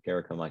the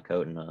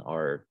Agaricomycotina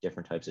are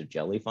different types of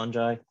jelly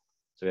fungi.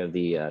 So we have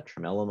the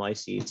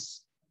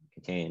Tremellomycetes,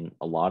 contain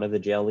a lot of the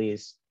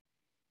jellies.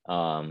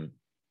 And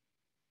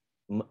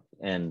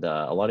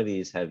a lot of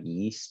these have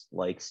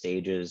yeast-like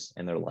stages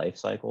in their life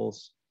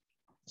cycles.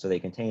 So they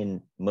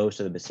contain most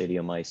of the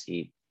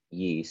Basidiomycete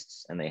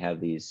yeasts, and they have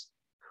these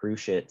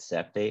cruciate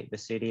septate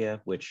basidia,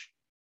 which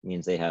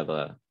means they have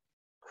a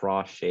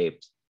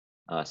cross-shaped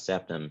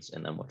septums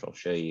in them, which I'll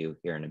show you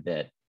here in a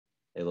bit.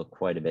 They look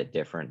quite a bit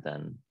different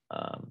than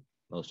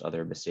most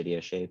other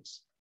basidia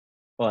shapes,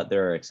 but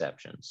there are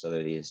exceptions. So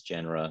there are these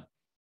genera,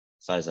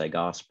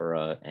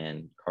 Cyzygospora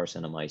and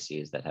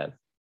Carcinomyces, that have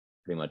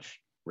pretty much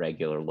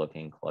regular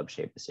looking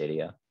club-shaped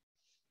basidia.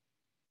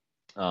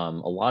 A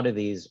lot of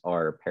these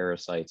are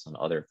parasites on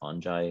other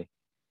fungi,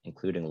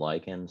 including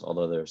lichens,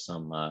 although there's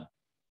some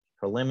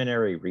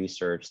preliminary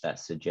research that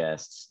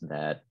suggests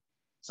that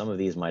some of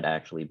these might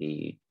actually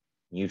be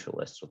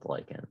mutualists with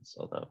lichens,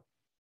 although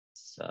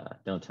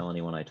Don't tell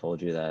anyone I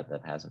told you that.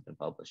 That hasn't been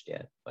published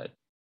yet, but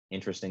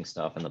interesting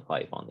stuff in the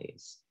pipe on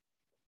these.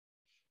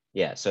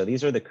 Yeah, so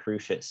these are the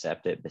cruciate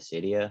septate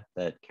basidia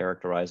that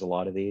characterize a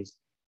lot of these.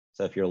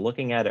 So if you're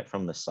looking at it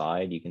from the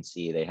side, you can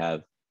see they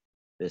have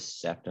this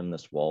septum,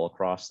 this wall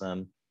across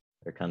them.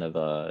 They're kind of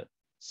a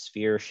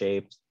sphere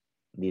shaped.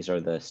 These are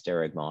the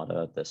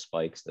sterigmata, the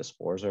spikes the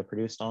spores are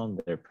produced on.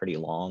 They're pretty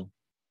long.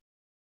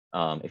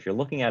 If you're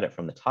looking at it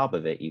from the top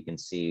of it, you can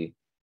see,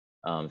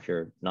 if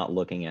you're not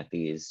looking at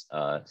these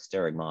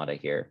sterigmata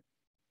here,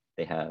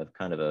 they have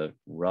kind of a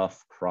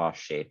rough cross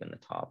shape in the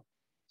top.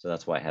 So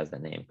that's why it has the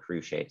name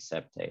cruciate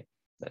septate,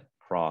 that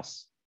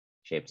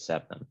cross-shaped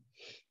septum.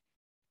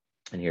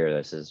 And here,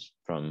 this is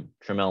from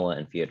Tremella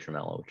and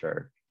Pheotremella, which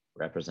are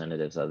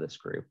representatives of this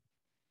group.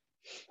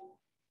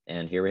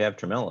 And here we have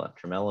Tremella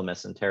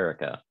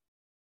mesenterica,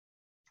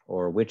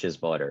 or witch's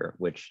butter,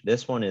 which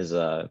this one is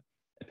a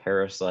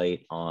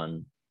parasite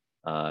on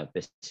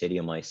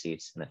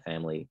basidiomycetes in the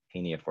family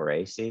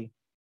Pineiophoraceae.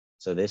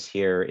 So this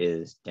here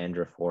is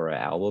Dendrophora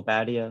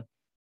albobatia,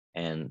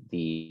 and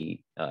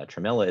the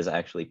tremella is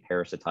actually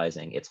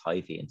parasitizing its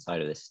hyphae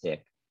inside of the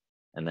stick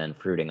and then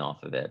fruiting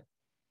off of it.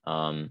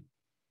 And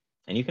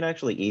you can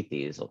actually eat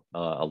these.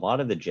 A lot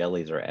of the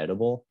jellies are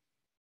edible.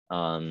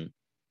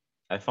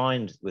 I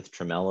find with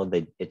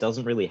tremella, it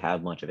doesn't really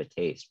have much of a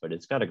taste, but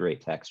it's got a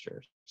great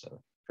texture.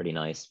 So pretty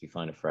nice. If you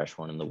find a fresh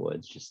one in the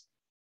woods, just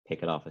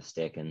pick it off a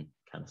stick and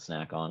kind of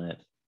snack on it.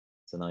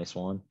 It's a nice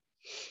one.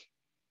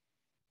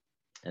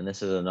 And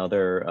this is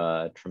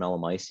another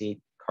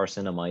tremellomycete,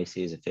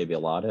 Carcinomyces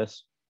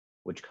fibulatus,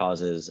 which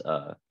causes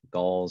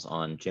galls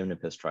on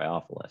Gymnopus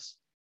triophilus.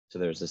 So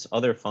there's this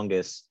other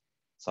fungus,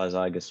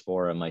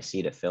 Cyzygospora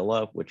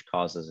mycetophila, which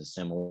causes a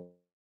similar,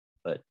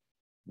 but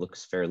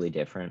looks fairly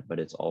different, but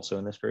it's also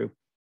in this group.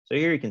 So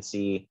here you can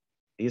see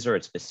these are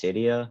its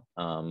basidia.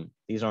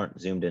 These aren't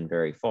zoomed in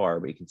very far,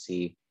 but you can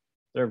see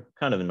they're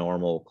kind of a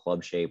normal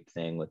club-shaped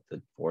thing with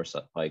the 4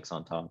 spikes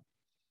on top.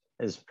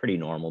 It's pretty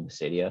normal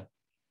basidia,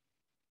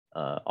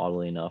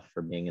 oddly enough,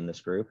 for being in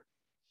this group.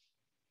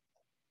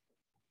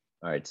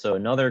 All right, so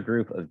another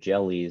group of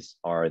jellies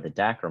are the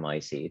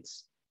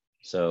dacromycetes.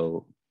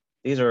 So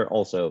these are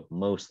also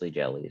mostly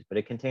jellies, but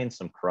it contains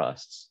some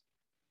crusts.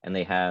 And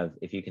they have,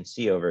 if you can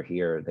see over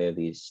here, they have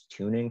these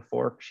tuning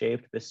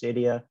fork-shaped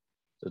basidia.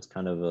 So it's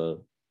kind of a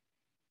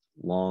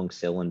long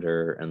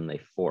cylinder, and they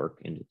fork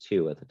into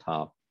 2 at the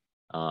top.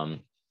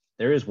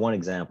 There is one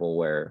example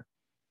where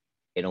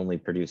it only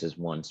produces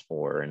 1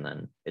 spore, and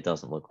then it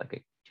doesn't look like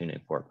a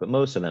tuning fork, but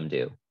most of them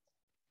do.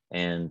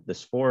 And the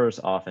spores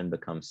often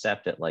become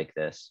septate like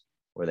this,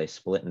 where they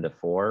split into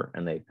 4,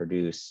 and they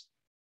produce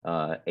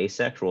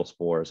asexual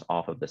spores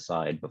off of the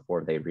side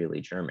before they really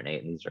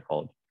germinate. And these are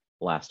called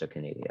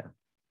blastoconidia.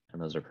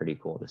 And those are pretty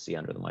cool to see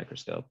under the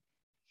microscope.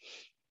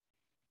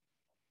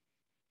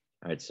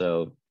 All right,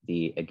 so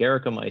the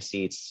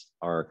agaricomycetes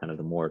are kind of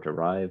the more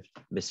derived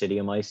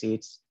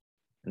basidiomycetes.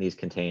 And these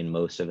contain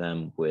most of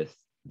them with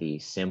the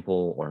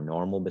simple or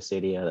normal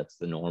basidia. That's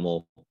the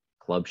normal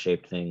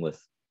club-shaped thing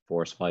with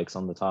 4 spikes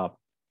on the top.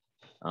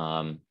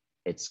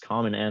 Its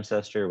common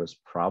ancestor was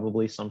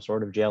probably some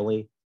sort of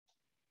jelly,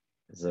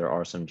 as there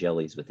are some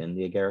jellies within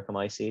the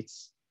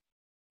agaricomycetes.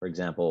 For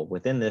example,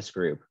 within this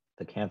group,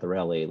 the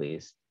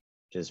Cantharellales,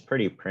 which is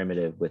pretty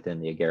primitive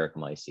within the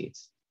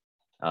agaricomycetes,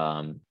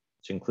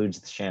 which includes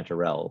the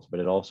chanterelles, but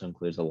it also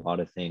includes a lot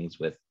of things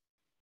with a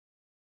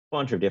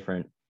bunch of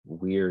different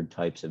weird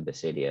types of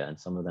basidia, and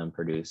some of them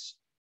produce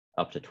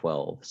up to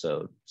 12.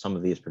 So some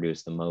of these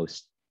produce the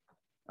most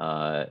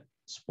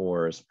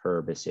spores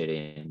per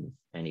basidium,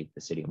 any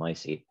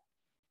basidiomycete.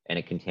 And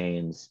it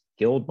contains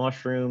gilled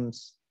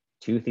mushrooms,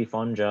 toothy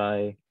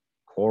fungi,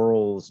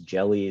 corals,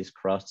 jellies,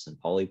 crusts, and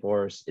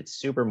polypores. It's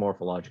super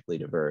morphologically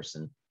diverse,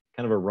 and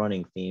kind of a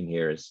running theme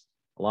here is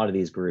a lot of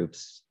these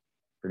groups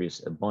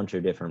produce a bunch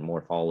of different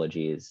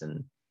morphologies, and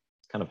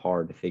it's kind of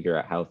hard to figure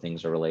out how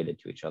things are related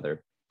to each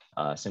other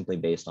simply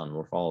based on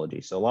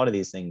morphology. So a lot of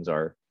these things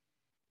are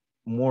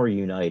more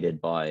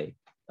united by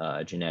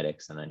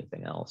genetics than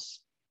anything else.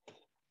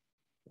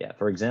 Yeah,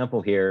 for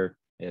example, here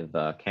we have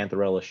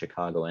Cantharella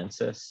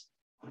chicagoensis,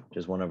 which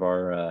is one of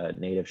our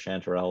native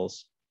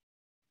chanterelles.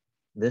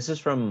 This is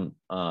from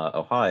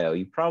Ohio.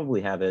 You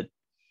probably have it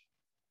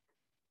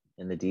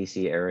in the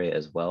DC area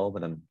as well,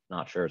 but I'm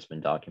not sure it's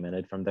been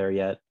documented from there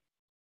yet.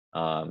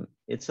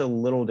 It's a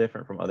little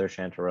different from other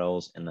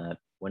chanterelles in that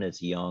when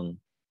it's young,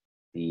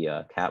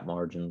 the cap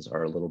margins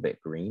are a little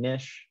bit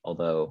greenish,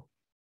 although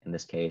in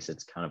this case,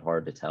 it's kind of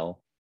hard to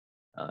tell.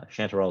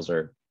 Chanterelles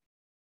are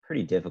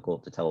pretty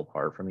difficult to tell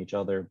apart from each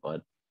other,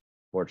 but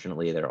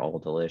fortunately, they're all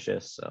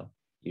delicious, so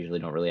usually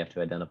don't really have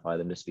to identify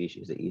them to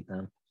species that eat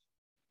them.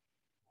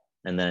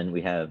 And then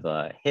we have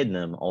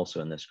Hydnum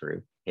also in this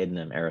group,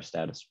 Hydnum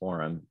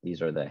aristatosporum.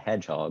 These are the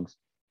hedgehogs,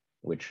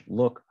 which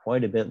look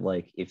quite a bit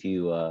like if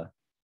you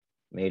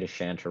made a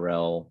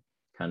chanterelle,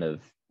 kind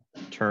of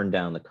turned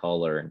down the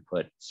color and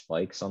put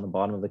spikes on the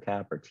bottom of the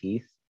cap or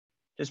teeth,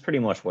 which is pretty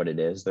much what it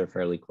is. They're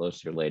fairly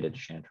closely related to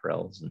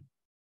chanterelles, and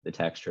the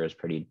texture is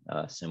pretty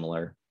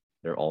similar.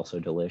 They're also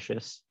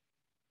delicious.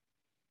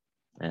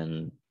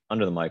 And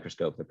under the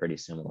microscope, they're pretty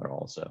similar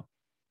also.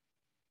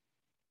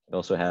 We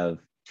also have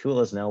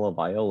Tulisnella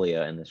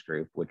violia in this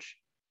group, which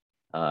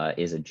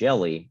is a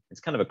jelly.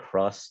 It's kind of a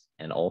crust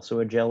and also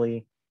a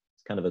jelly.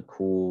 It's kind of a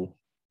cool,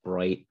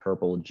 bright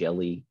purple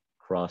jelly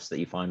crust that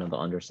you find on the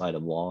underside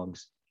of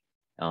logs.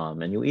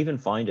 And you'll even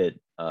find it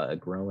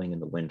growing in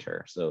the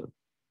winter. So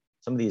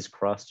some of these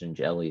crusts and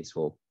jellies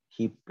will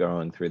keep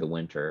growing through the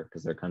winter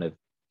because they're kind of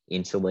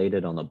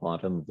insulated on the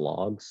bottom of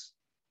logs,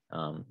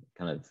 kind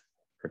of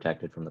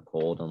protected from the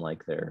cold,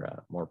 unlike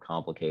their more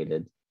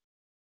complicated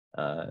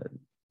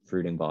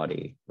fruiting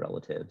body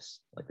relatives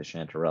like the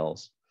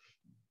chanterelles.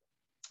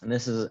 And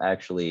this is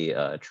actually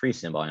a tree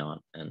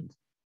symbiont, and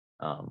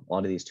a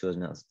lot of these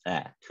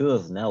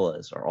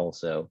Tulisnellas are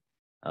also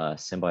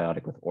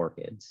symbiotic with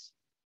orchids.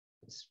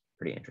 It's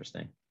pretty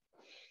interesting.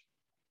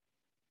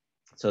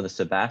 So the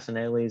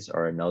Sebaceanales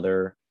are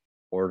another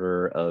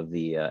order of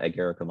the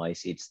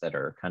Agaricomycetes that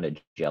are kind of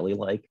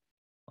jelly-like,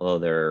 although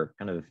they're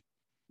kind of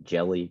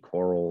jelly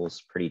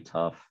corals, pretty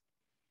tough.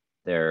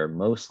 They're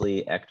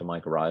mostly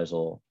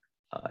ectomycorrhizal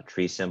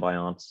tree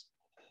symbionts.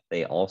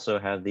 They also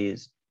have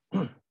these,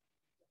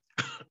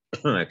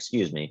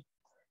 excuse me,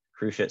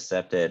 cruciate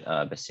septate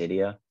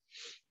basidia,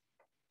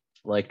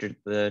 like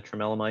the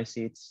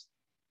Tremellomycetes.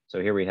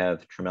 So here we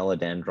have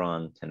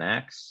Tremellodendron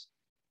tenax,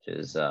 which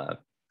is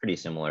pretty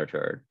similar to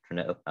our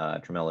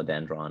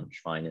Tremellodendron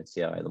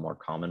schweinetzii, the more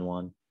common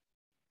one.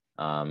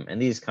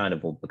 And these kind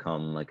of will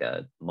become like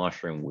a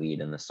mushroom weed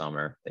in the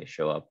summer. They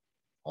show up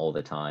all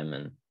the time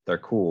and they're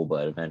cool,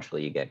 but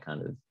eventually you get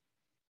kind of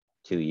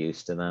too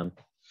used to them.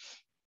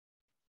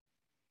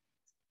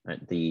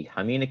 Right, the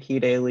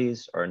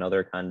Hymenechidales are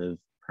another kind of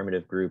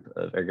primitive group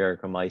of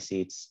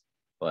Agaricomycetes,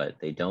 but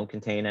they don't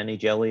contain any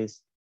jellies.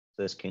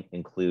 So this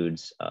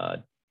includes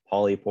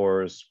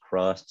polypores,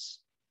 crusts,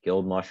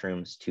 guild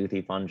mushrooms,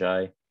 toothy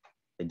fungi.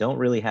 They don't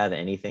really have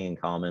anything in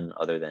common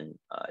other than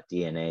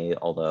DNA,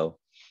 although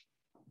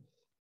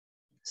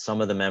some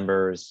of the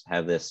members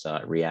have this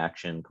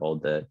reaction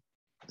called the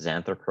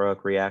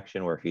xanthochronic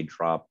reaction, where if you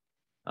drop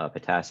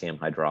potassium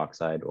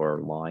hydroxide or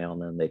lye on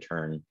them, they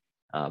turn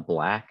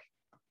black.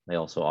 They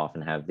also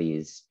often have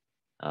these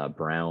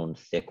brown,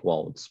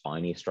 thick-walled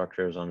spiny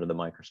structures under the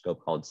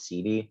microscope called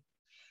seedae.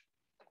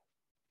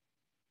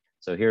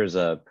 So here's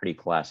a pretty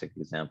classic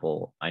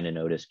example,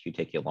 Inonotus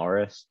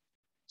cuticularis.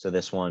 So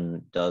this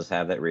one does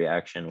have that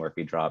reaction where if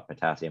you drop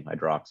potassium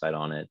hydroxide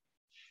on it,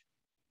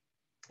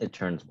 it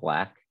turns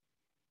black.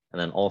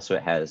 And then also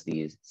it has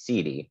these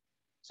seedae.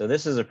 So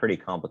this is a pretty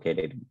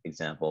complicated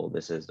example.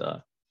 This is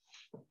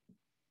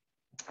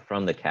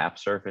from the cap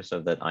surface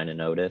of that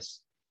Inonotus.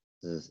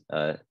 This is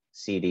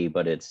seedae,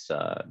 but it's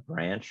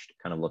branched,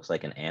 kind of looks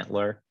like an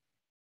antler.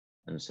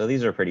 And so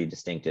these are pretty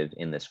distinctive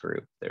in this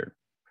group. They're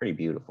pretty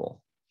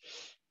beautiful.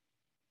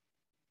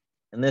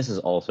 And this is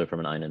also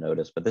from an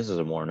Inonotus, but this is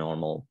a more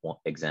normal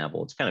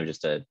example. It's kind of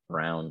just a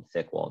brown,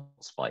 thick-walled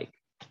spike.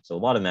 So a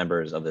lot of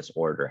members of this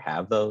order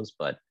have those,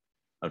 but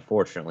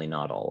unfortunately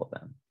not all of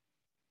them.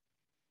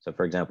 So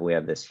for example, we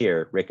have this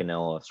here,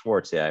 Rickenella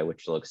schwartzii,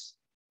 which looks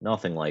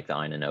nothing like the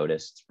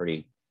Inonotus. It's a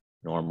pretty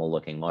normal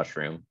looking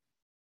mushroom.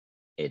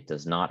 It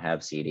does not have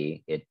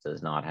seedae. It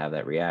does not have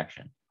that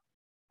reaction.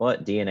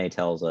 But DNA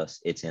tells us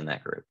it's in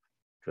that group,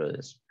 which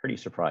is pretty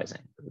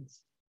surprising. It's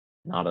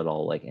not at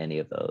all like any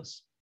of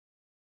those.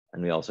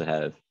 And we also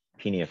have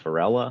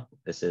Pineiforella.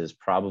 This is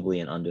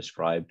probably an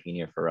undescribed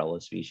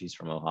Pineiforella species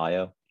from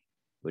Ohio,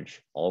 which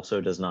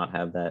also does not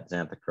have that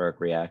xanthochronic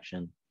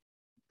reaction,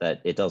 that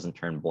it doesn't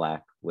turn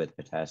black with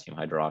potassium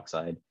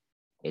hydroxide.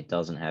 It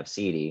doesn't have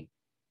seedae,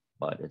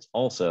 but it's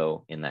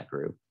also in that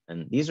group.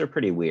 And these are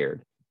pretty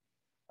weird.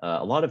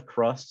 A lot of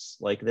crusts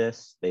like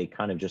this, they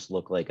kind of just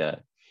look like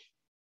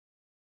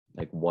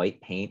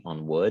white paint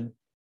on wood,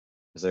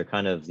 because they're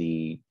kind of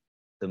the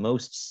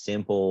most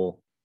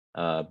simple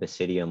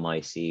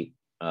basidiomycete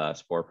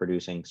spore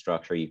producing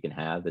structure you can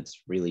have.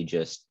 It's really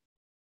just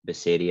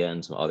basidia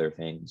and some other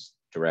things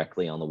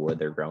directly on the wood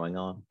they're growing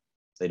on.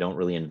 So they don't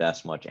really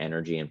invest much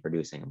energy in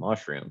producing a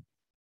mushroom,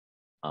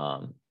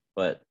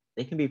 but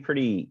they can be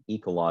pretty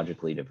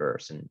ecologically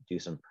diverse and do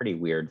some pretty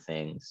weird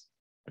things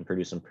and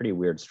produce some pretty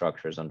weird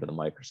structures under the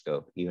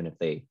microscope, even if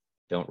they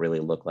don't really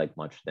look like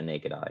much to the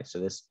naked eye. So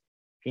this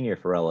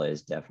Pineiforella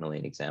is definitely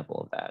an example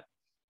of that,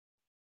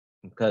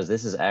 because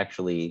this is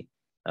actually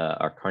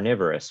a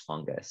carnivorous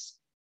fungus.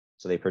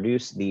 So they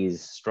produce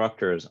these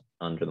structures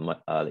under the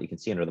that you can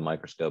see under the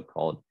microscope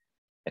called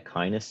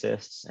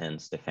echinocysts and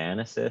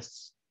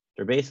stephanocysts.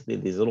 They're basically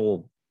these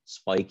little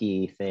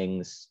spiky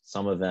things.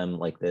 Some of them,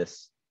 like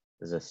this,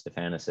 is a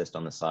stephanocyst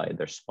on the side.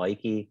 They're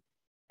spiky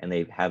and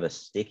they have a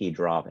sticky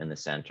drop in the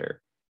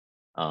center.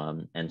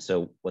 And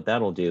so what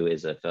that'll do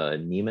is if a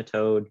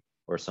nematode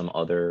or some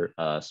other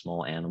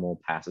small animal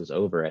passes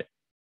over it,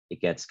 it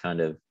gets kind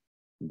of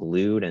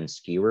glued and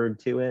skewered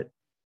to it,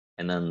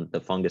 and then the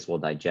fungus will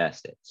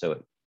digest it.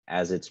 So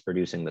as it's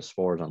producing the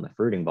spores on the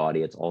fruiting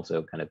body, it's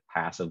also kind of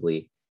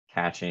passively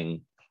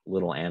catching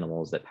little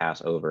animals that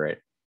pass over it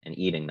and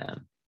eating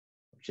them,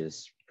 which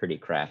is pretty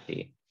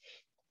crafty.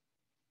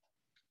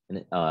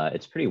 And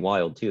it's pretty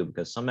wild too,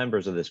 because some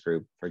members of this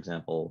group, for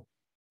example,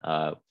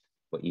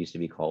 what used to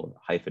be called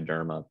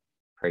Hyphoderma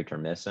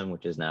praetermissum,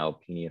 which is now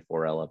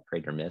Piniophorella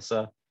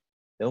praetermissa,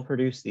 they'll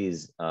produce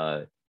these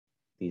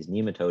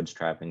nematodes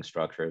trapping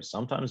structures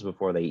sometimes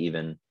before they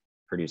even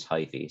produce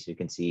hyphae. So you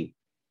can see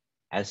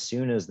as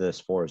soon as the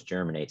spores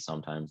germinate,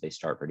 sometimes they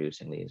start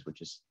producing these,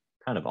 which is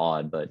kind of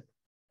odd, but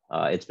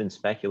it's been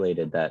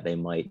speculated that they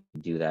might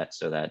do that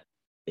so that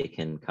they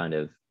can kind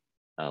of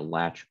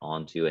latch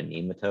onto a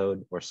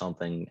nematode or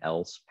something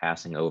else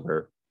passing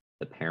over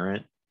the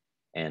parent,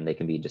 and they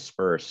can be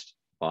dispersed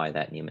by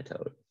that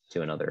nematode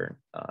to another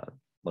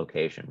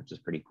location, which is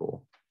pretty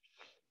cool.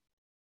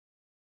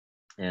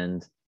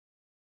 And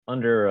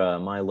under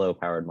my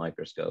low-powered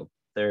microscope,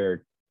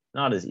 they're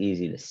not as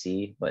easy to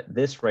see, but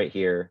this right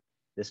here,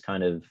 this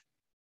kind of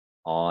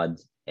odd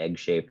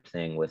egg-shaped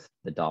thing with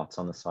the dots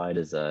on the side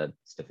is a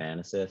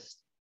Stephanocyst.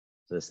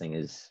 So this thing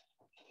is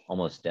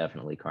almost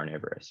definitely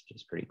carnivorous, which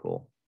is pretty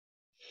cool.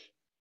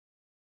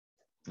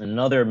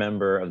 Another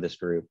member of this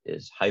group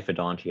is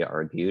Hyphodontia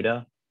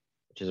arguta,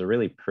 which is a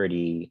really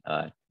pretty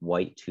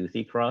white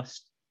toothy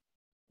crust.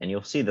 And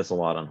you'll see this a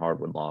lot on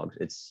hardwood logs.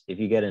 If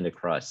you get into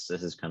crusts,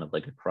 this is kind of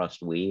like a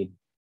crust weed,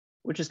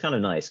 which is kind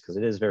of nice because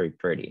it is very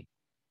pretty.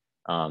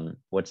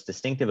 What's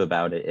distinctive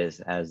about it is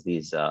it has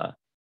these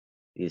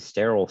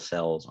sterile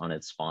cells on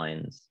its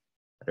spines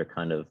that are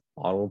kind of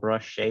bottle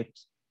brush shaped.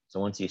 So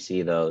once you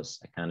see those,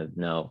 I kind of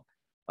know,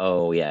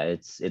 oh yeah,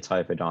 it's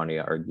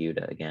Hyphodontia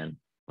arguta again.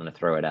 I'm gonna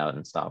throw it out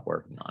and stop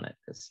working on it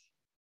because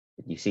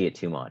you see it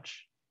too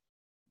much,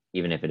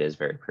 even if it is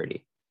very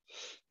pretty.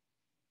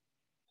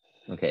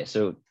 Okay,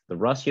 so the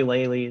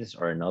Russulales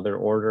are another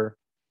order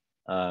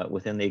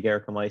within the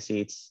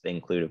Agaricomycetes. They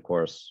include, of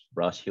course,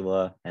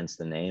 Russula, hence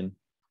the name.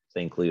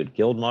 They include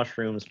guild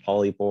mushrooms,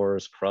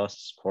 polypores,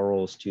 crusts,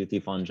 corals, toothy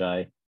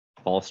fungi,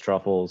 false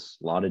truffles,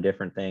 a lot of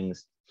different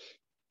things.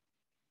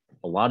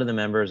 A lot of the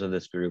members of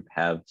this group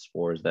have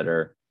spores that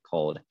are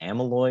called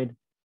amyloid.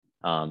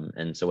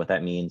 And so what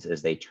that means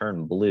is they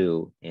turn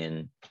blue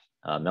in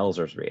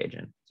Melzer's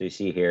reagent. So you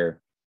see here,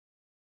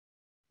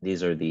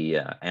 these are the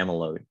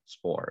amyloid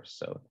spores.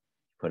 So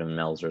put them in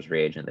Melzer's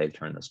reagent, they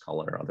turn this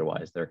color.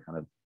 Otherwise, they're kind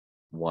of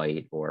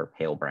white or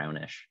pale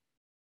brownish.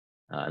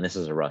 And this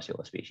is a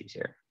Russula species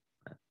here.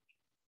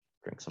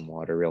 Drink some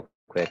water real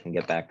quick and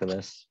get back to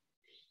this.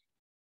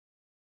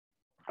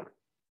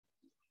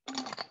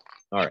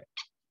 All right.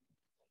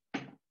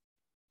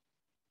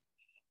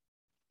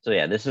 So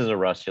yeah, this is a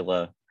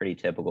Russula, pretty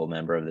typical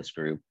member of this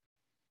group.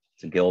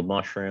 It's a guild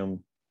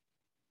mushroom.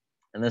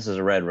 And this is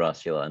a red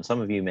Russula. And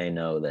some of you may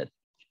know that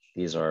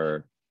these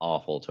are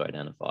awful to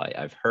identify.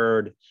 I've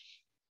heard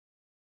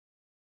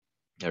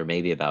there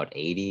may be about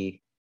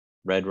 80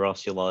 red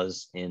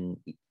Russulas in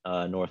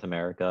North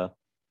America.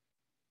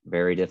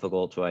 Very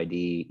difficult to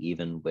ID,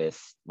 even with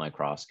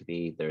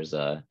microscopy. There's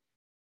one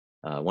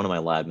of my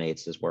lab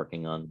mates is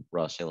working on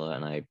Russula,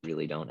 and I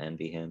really don't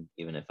envy him,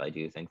 even if I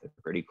do think they're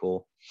pretty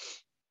cool.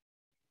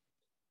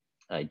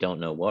 I don't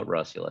know what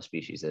Russula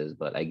species is,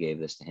 but I gave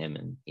this to him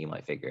and he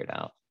might figure it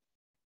out.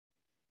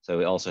 So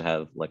we also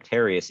have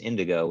Lectarius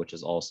indigo, which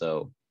is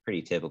also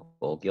pretty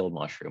typical guild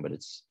mushroom, but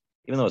it's,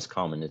 even though it's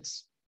common,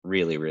 it's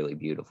really, really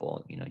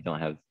beautiful. You know, you don't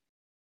have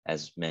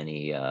as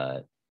many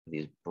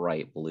these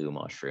bright blue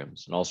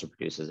mushrooms, and also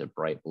produces a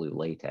bright blue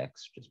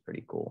latex, which is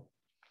pretty cool.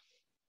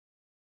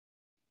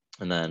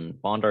 And then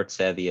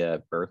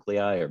Bondartsevia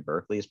berkeleyi, or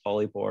Berkeley's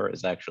polypore,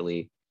 is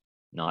actually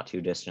not too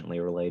distantly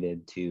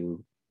related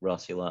to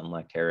Russula and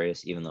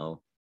Lectarius, even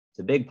though it's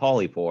a big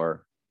polypore,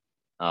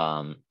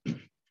 not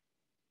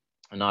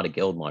a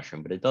guild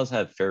mushroom, but it does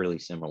have fairly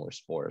similar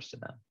spores to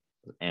them,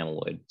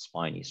 amyloid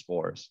spiny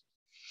spores.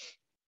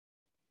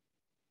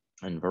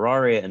 And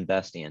Veraria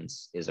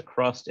investiens is a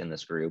crust in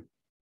this group.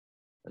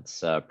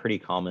 It's a pretty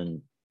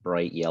common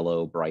bright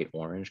yellow, bright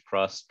orange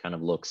crust, kind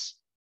of looks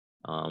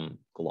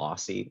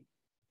glossy.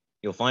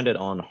 You'll find it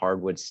on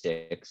hardwood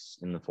sticks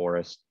in the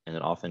forest, and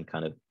it often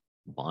kind of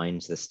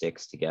binds the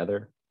sticks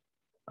together.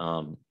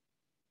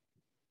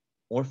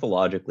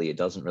 Morphologically, it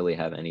doesn't really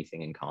have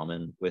anything in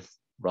common with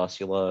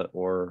Russula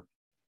or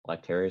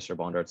Lectarius or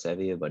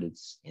Bondartsevia, but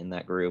it's in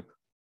that group.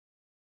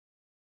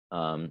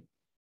 So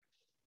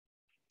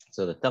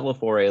the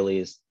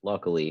Thelophoraales,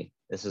 luckily,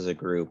 this is a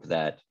group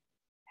that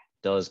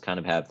does kind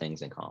of have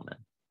things in common,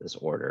 this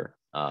order.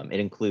 It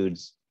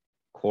includes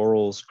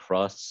corals,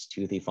 crusts,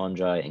 toothy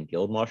fungi, and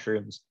guild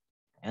mushrooms,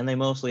 and they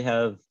mostly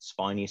have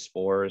spiny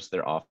spores.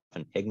 They're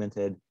often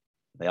pigmented.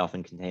 They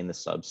often contain the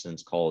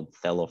substance called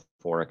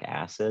thelophorac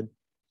acid.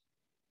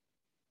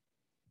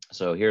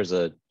 So here's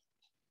a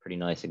pretty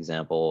nice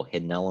example,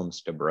 Hydnellum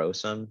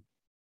scabrosum,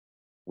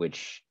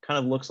 which kind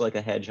of looks like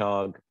a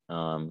hedgehog.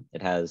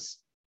 It has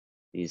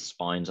these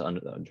spines on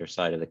the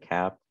underside of the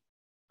cap.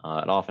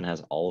 It often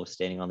has olive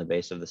staining on the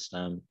base of the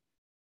stem.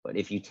 But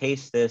if you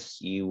taste this,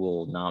 you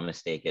will not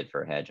mistake it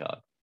for a hedgehog.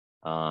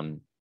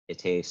 It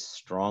tastes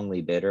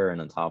strongly bitter,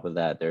 and on top of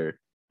that,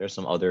 there's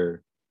some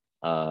other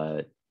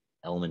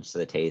elements to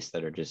the taste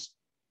that are just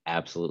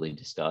absolutely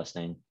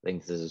disgusting. I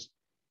think this is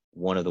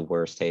one of the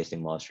worst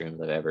tasting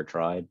mushrooms I've ever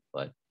tried,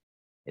 but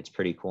it's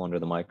pretty cool under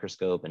the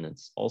microscope, and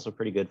it's also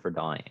pretty good for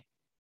dyeing.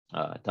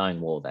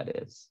 Dyeing wool,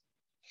 that is.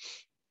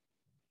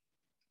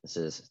 This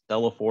is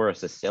Thellophora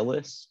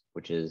sessilis,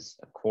 which is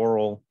a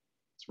coral.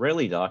 It's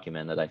rarely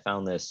documented. I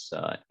found this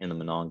in the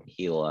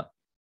Monongahela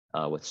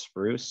with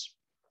spruce.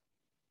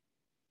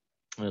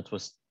 And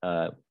what's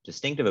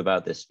distinctive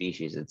about this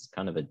species, it's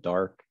kind of a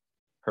dark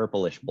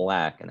purplish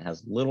black and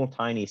has little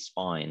tiny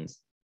spines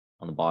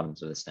on the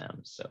bottoms of the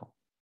stems. So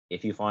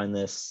if you find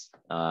this,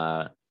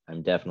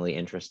 I'm definitely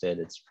interested.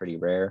 It's pretty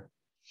rare.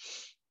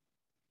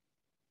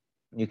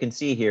 You can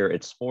see here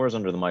its spores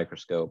under the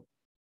microscope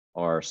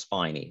are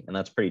spiny, and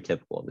that's pretty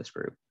typical of this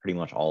group. Pretty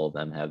much all of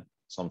them have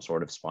some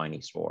sort of spiny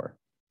spore.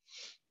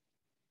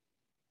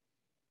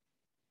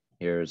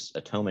 Here's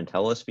a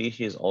Tomentella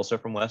species, also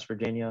from West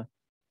Virginia.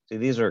 So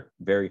these are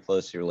very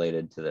closely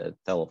related to the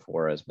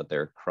Thellophoras, but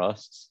they're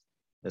crusts.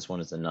 This one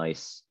is a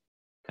nice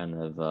kind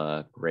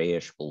of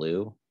grayish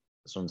blue.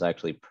 This one's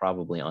actually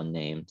probably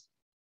unnamed.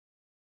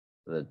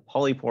 The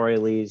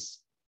Polyporales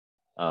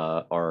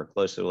are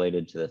closely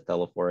related to the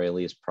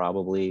Thellophorales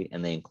probably,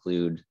 and they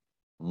include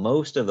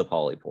most of the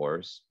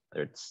polypores.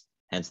 It's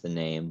hence the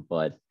name,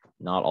 but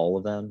not all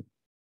of them.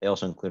 They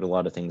also include a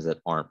lot of things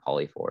that aren't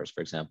polypores. For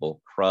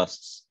example,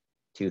 crusts,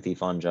 toothy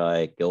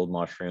fungi, guild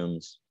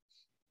mushrooms.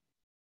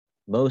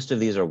 Most of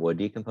these are wood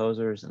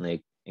decomposers, and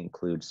they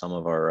include some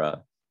of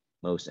our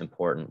most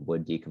important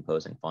wood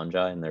decomposing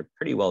fungi, and they're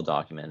pretty well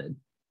documented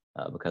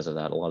because of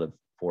that. A lot of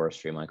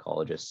forestry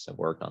mycologists have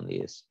worked on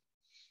these.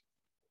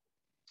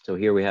 So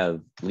here we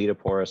have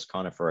Letoporus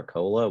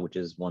conifericola, which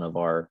is one of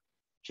our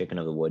chicken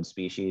of the wood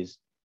species.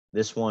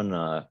 This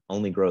one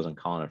only grows on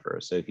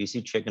conifers. So if you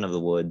see chicken of the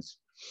woods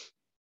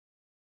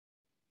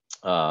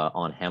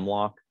on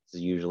hemlock, this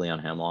is usually on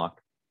hemlock,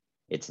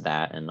 it's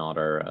that and not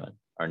our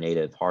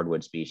native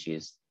hardwood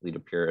species,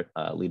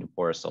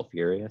 Letoporus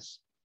sulphureus,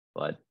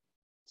 but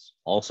it's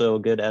also a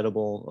good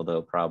edible,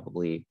 although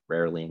probably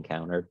rarely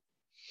encountered.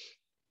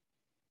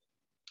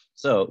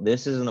 So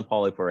this isn't a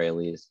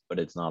Polyporales, but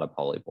it's not a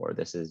polypore.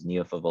 This is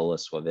Neophyvola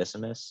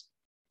suavissimus.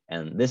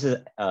 And this is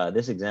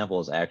this example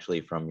is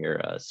actually from your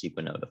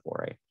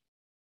Sequinodophore. It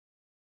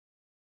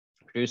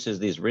produces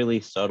these really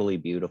subtly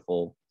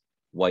beautiful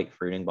white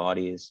fruiting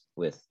bodies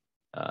with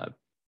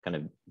kind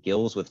of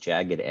gills with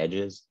jagged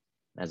edges.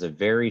 It has a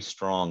very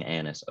strong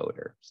anise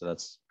odor. So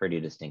that's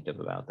pretty distinctive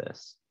about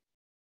this.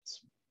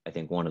 It's, I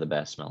think, one of the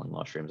best smelling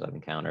mushrooms I've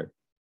encountered.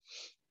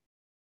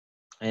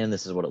 And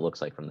this is what it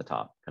looks like from the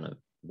top, kind of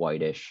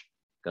whitish,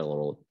 got a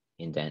little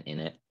indent in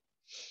it.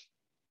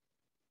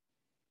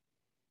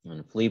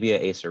 And Phlebia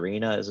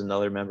acerina is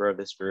another member of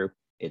this group.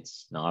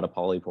 It's not a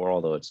polypore,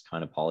 although it's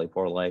kind of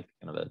polypore-like,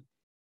 kind of a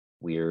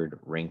weird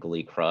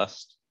wrinkly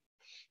crust.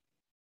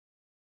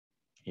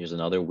 Here's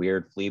another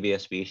weird Phlebia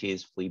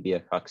species,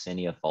 Phlebia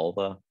coccinea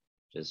fulva,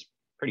 which is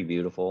pretty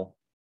beautiful.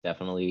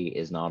 Definitely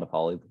is not a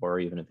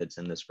polypore, even if it's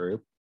in this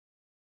group.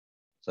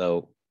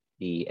 So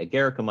the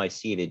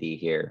Agaricomycetidae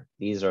here,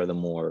 these are the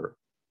more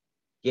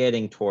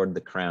getting toward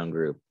the crown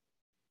group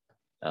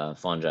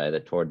fungi,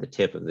 that toward the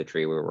tip of the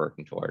tree we're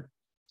working toward.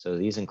 So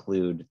these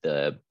include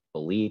the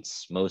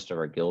boletes, most of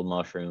our guild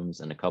mushrooms,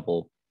 and a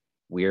couple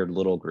weird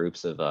little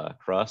groups of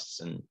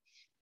crusts. And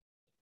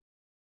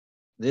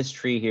this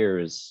tree here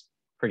is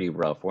pretty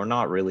rough. We're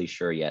not really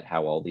sure yet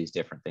how all these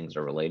different things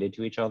are related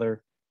to each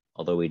other,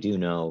 although we do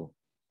know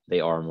they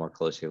are more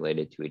closely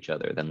related to each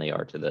other than they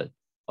are to the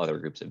other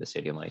groups of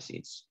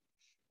basidiomycetes.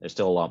 There's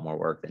still a lot more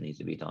work that needs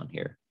to be done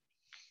here.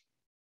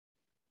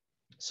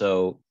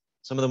 So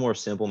some of the more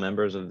simple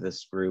members of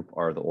this group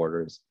are the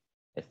orders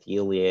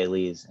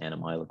Etheliales and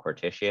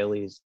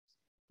Amylocorticiales.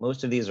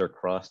 Most of these are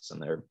crusts,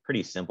 and they're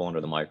pretty simple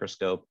under the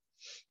microscope.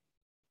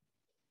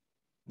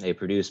 They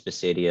produce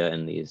basidia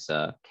in these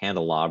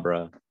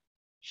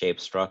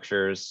candelabra-shaped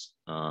structures.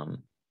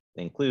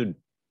 They include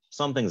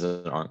some things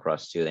that aren't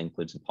crusts too. They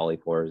include some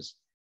polypores,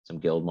 some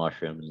guild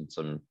mushrooms, and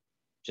some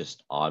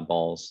just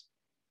oddballs.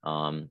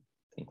 They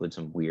include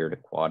some weird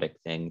aquatic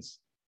things.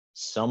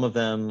 Some of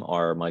them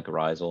are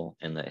mycorrhizal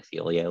in the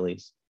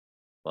Etheliales,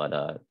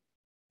 but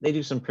they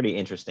do some pretty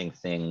interesting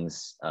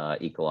things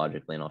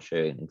ecologically, and I'll show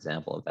you an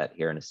example of that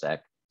here in a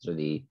sec. These are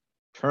the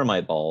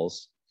termite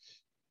balls,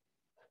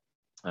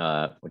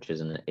 which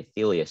is an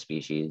Ethelia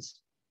species,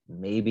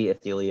 maybe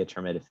Ethelia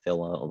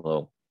termitophylla,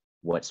 although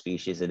what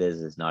species it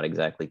is not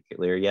exactly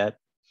clear yet.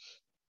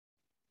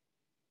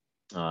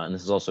 And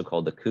this is also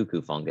called the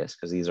cuckoo fungus,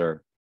 because these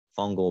are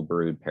fungal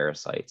brood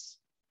parasites.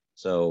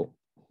 So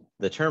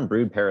the term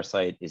brood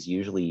parasite is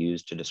usually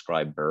used to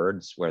describe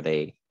birds where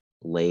they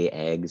lay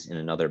eggs in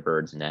another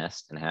bird's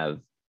nest and have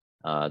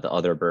the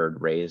other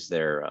bird raise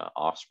their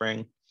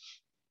offspring.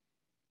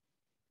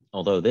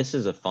 Although this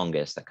is a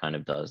fungus that kind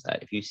of does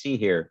that. If you see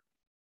here,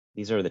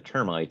 these are the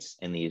termites,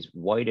 and these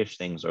whitish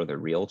things are the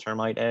real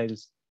termite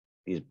eggs.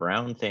 These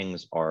brown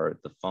things are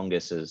the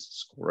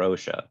fungus's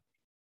sclerotia,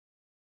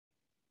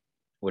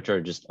 which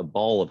are just a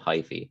ball of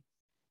hyphae.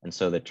 And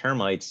so the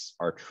termites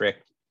are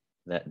tricked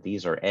that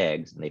these are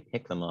eggs, and they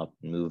pick them up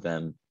and move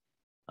them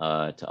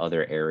to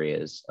other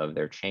areas of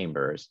their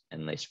chambers,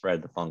 and they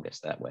spread the fungus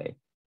that way.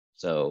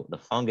 So the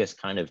fungus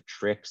kind of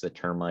tricks the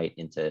termite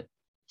into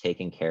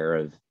taking care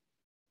of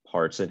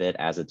parts of it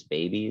as its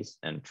babies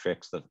and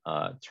tricks the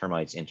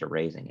termites into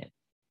raising it,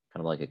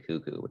 kind of like a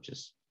cuckoo, which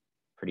is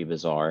pretty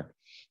bizarre.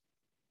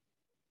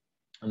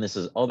 And this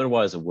is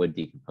otherwise a wood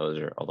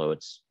decomposer, although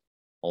it's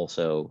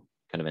also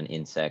kind of an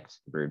insect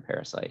brood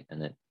parasite,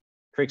 and it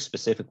tricks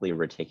specifically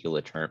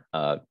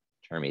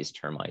termes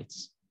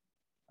termites.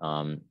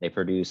 They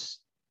produce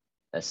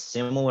a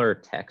similar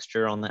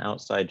texture on the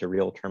outside to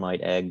real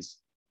termite eggs,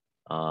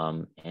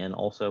 and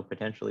also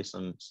potentially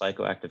some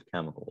psychoactive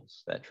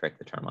chemicals that trick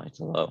the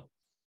termites. Although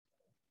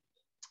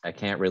I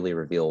can't really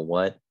reveal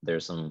what.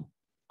 There's some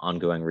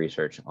ongoing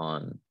research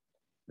on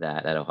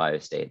that at Ohio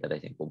State that I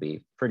think will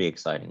be pretty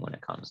exciting when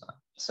it comes up.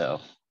 So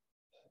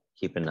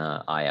keep an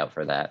eye out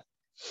for that.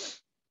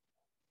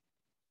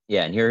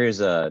 Yeah, and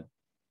here's an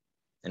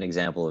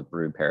example of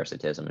brood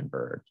parasitism in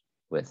birds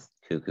with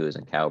cuckoos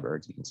and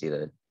cowbirds. You can see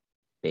the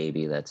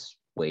baby that's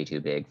way too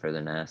big for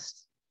the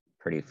nest.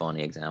 Pretty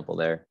funny example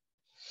there.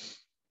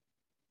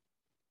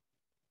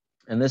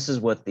 And this is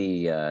what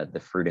the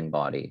fruiting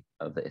body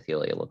of the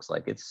Ethelia looks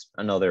like. It's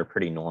another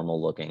pretty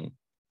normal looking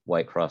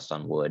white crust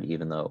on wood,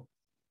 even though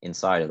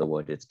inside of the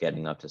wood, it's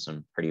getting up to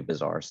some pretty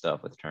bizarre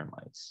stuff with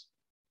termites.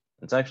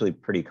 It's actually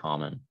pretty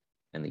common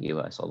in the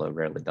US, although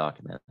rarely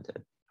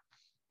documented.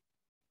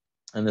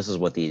 And this is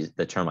what the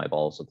termite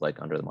balls look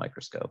like under the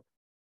microscope.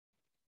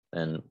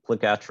 And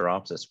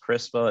Plicacheropsis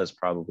crispa is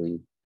probably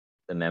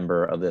the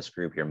member of this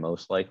group you're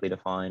most likely to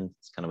find.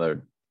 It's kind of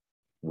a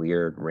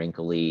weird,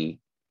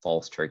 wrinkly,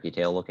 false turkey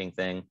tail looking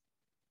thing.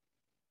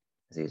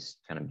 These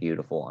kind of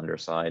beautiful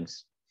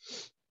undersides.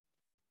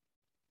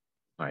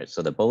 All right,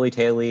 so the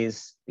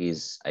Boletales,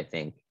 these I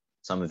think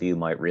some of you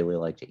might really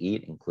like to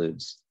eat,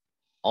 includes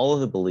all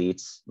of the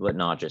boletes, but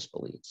not just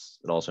boletes.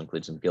 It also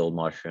includes some guild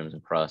mushrooms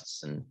and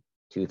crusts and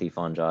toothy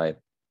fungi,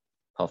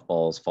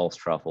 puffballs, false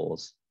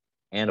truffles,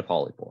 and a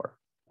polypore.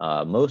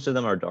 Most of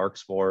them are dark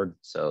spored,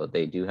 so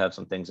they do have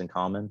some things in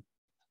common.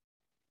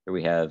 Here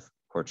we have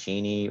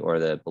porcini, or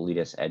the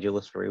Boletus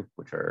edulis group,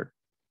 which are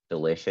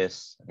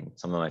delicious. I think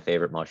some of my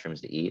favorite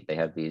mushrooms to eat. They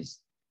have these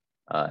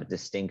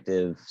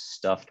distinctive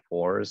stuffed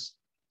pores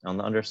on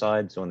the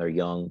underside. So when they're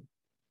young,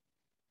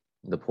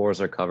 the pores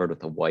are covered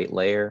with a white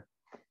layer,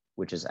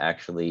 which is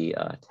actually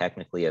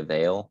technically a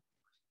veil.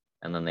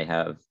 And then they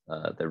have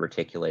the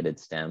reticulated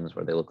stems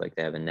where they look like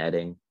they have a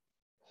netting.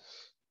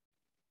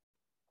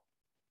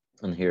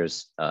 And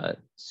here's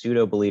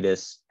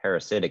Pseudoboletus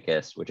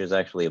parasiticus, which is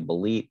actually a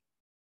bolete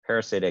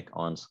parasitic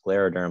on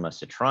Scleroderma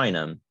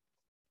citrinum,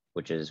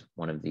 which is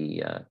one of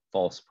the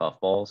false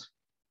puffballs.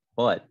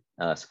 But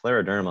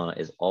Scleroderma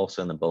is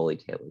also in the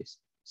Boletales.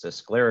 So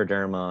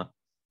Scleroderma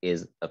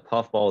is a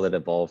puffball that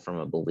evolved from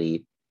a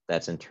bolete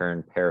that's in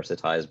turn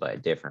parasitized by a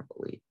different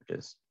bolete, which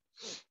is,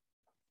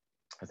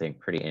 I think,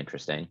 pretty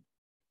interesting.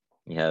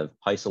 You have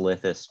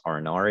Pysolithus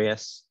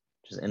arenarius,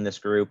 which is in this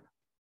group.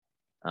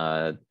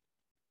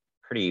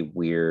 Pretty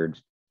weird,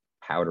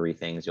 powdery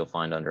things you'll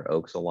find under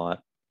oaks a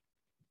lot.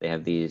 They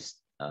have these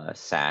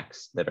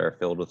sacs that are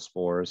filled with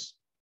spores.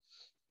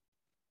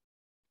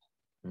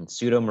 And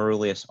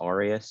Pseudomerulius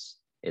aureus,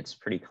 it's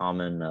pretty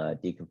common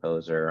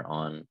decomposer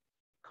on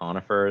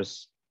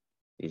conifers,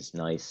 these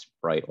nice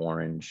bright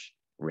orange,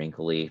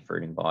 wrinkly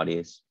fruiting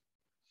bodies.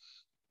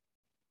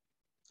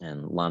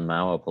 And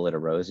Lanmaua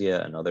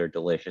polymerase, another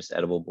delicious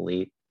edible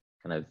bolete,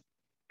 kind of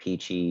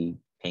peachy,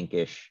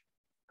 pinkish,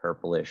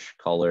 purplish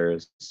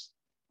colors.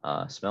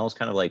 Smells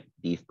kind of like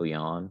beef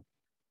bouillon.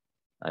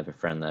 I have a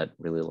friend that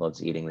really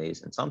loves eating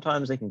these, and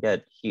sometimes they can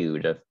get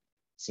huge. I've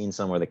seen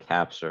some where the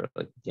caps are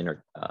like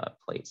dinner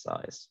plate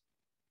size.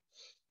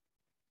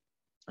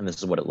 And this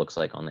is what it looks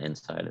like on the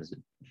inside as a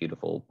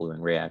beautiful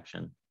bluing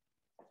reaction.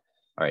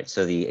 All right,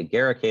 so the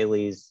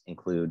Agaricales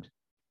include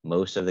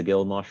most of the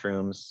guild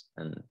mushrooms,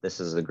 and this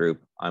is the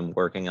group I'm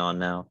working on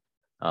now.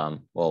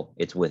 Well,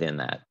 it's within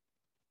that.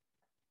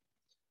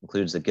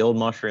 Includes the guild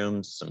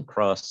mushrooms, some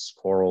crusts,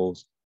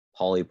 corals,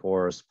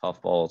 polypores,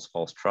 puffballs,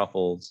 false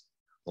truffles,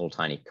 little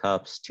tiny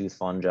cups, tooth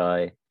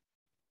fungi, a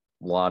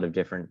lot of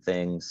different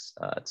things.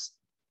 It's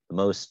the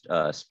most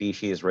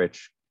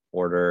species-rich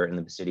order in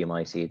the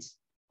Basidiomycetes.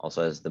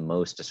 Also has the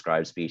most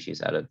described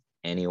species out of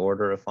any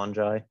order of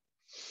fungi.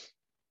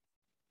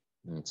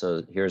 And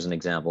so here's an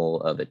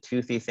example of a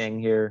toothy thing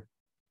here,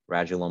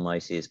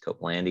 Ragulomyces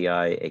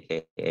copelandii,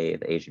 aka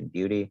the Asian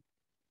beauty,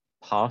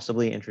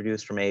 possibly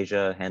introduced from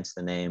Asia, hence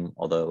the name,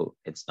 although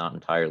it's not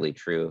entirely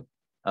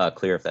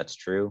clear if that's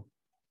true.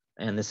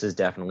 And this is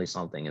definitely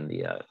something in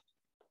the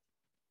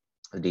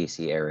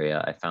DC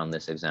area. I found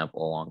this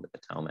example along the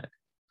Potomac.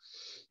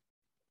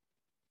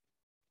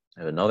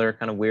 I have another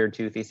kind of weird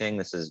toothy thing.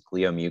 This is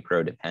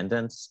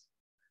Gliomucrodependens.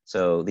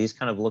 So these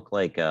kind of look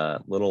like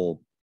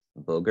little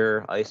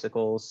booger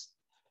icicles,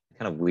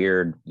 kind of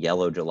weird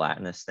yellow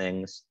gelatinous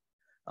things.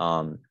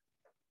 And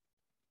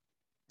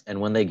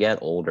when they get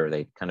older,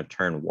 they kind of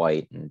turn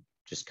white and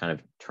just kind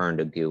of turn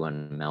to goo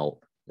and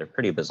melt. They're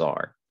pretty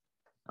bizarre.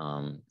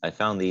 I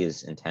found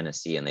these in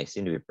Tennessee and they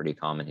seem to be pretty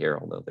common here,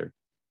 although they're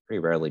pretty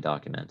rarely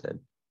documented.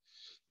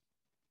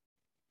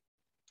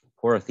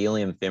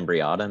 Porothelium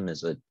fimbriatum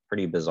is a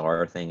pretty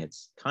bizarre thing.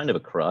 It's kind of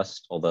a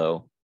crust,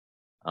 although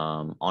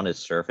on its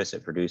surface,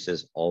 it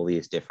produces all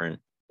these different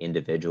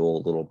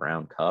individual little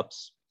brown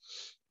cups.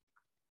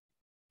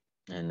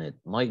 And it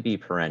might be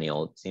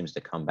perennial. It seems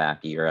to come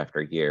back year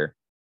after year.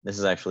 This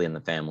is actually in the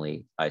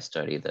family I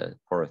study, the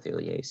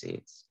Porotheliaceae.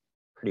 It's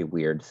a pretty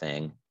weird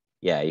thing.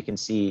 Yeah, you can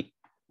see,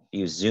 if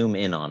you zoom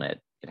in on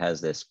it, it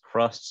has this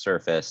crust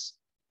surface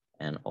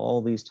and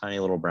all these tiny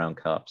little brown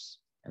cups.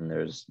 And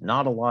there's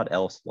not a lot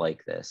else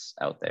like this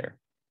out there.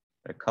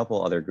 There are a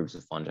couple other groups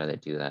of fungi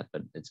that do that,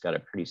 but it's got a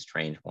pretty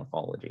strange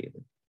morphology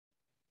that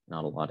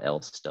not a lot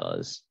else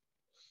does.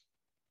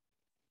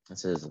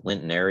 This is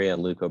Lintonaria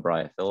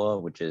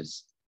leucobryophila, which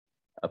is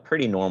a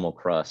pretty normal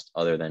crust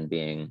other than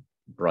being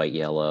bright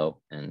yellow,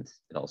 and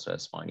it also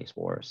has spiny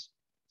spores.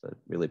 It's a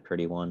really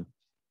pretty one.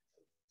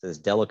 This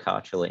is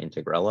Delicatula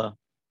integrella,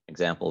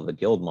 example of a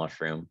guild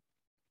mushroom.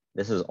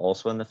 This is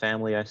also in the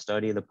family I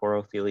study, the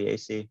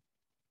Porotheliaceae.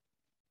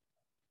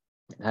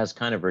 It has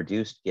kind of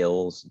reduced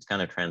gills. It's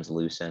kind of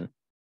translucent.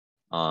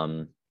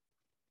 And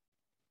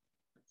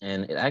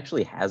it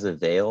actually has a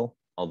veil,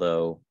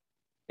 although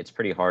it's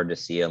pretty hard to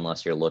see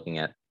unless you're looking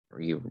at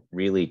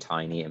really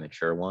tiny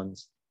immature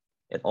ones.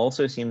 It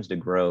also seems to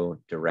grow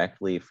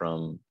directly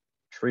from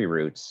tree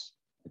roots,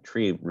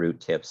 tree root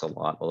tips a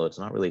lot, although it's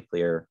not really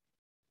clear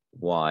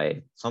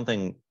why.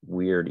 Something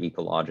weird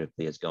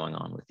ecologically is going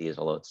on with these,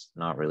 although it's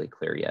not really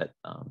clear yet.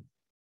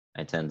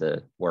 I tend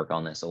to work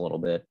on this a little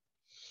bit.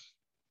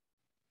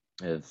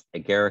 Of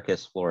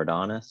Agaricus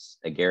floridanus.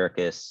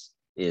 Agaricus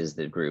is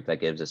the group that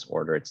gives this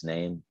order its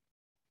name.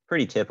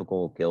 Pretty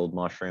typical guild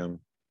mushroom.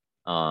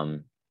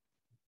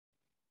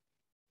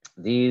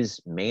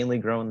 These mainly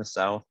grow in the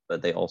south,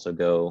 but they also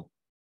go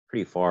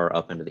pretty far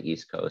up into the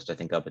East Coast, I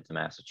think up into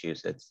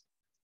Massachusetts.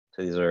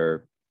 So these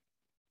are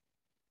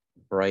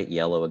bright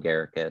yellow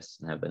agaricus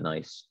and have a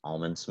nice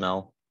almond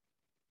smell.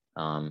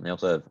 They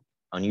also have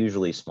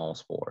unusually small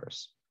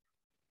spores.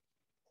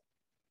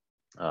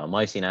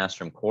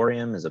 Mycenastrum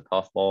corium is a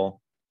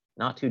puffball,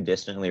 not too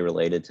distantly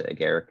related to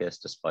agaricus,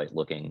 despite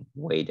looking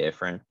way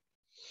different.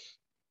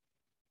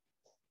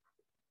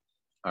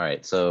 All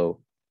right,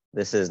 so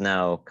this is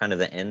now kind of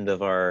the end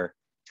of our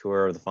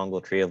tour of the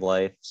fungal tree of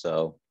life.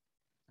 So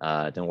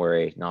don't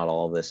worry, not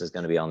all of this is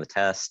going to be on the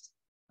test,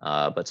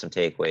 but some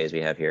takeaways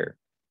we have here.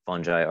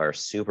 Fungi are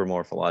super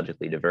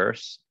morphologically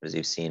diverse, as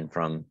you've seen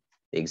from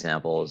the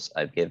examples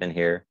I've given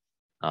here.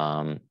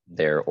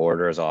 Their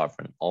order is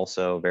often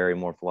also very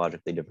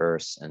morphologically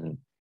diverse. And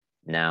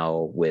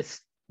now with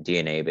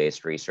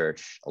DNA-based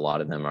research, a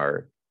lot of them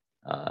are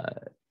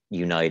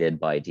united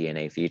by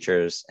DNA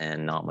features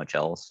and not much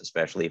else,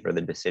 especially for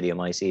the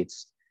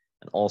basidiomycetes.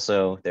 And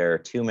also there are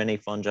too many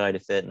fungi to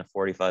fit in a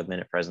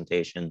 45-minute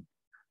presentation,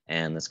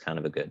 and that's kind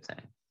of a good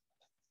thing.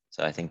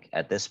 So I think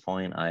at this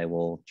point, I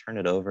will turn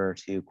it over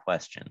to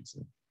questions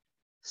and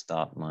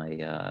stop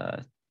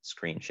my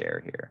screen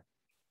share here.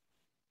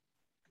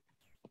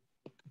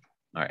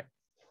 All right.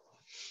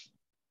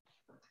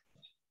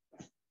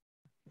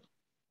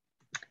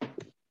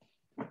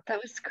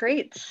 That was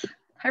great.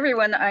 Hi,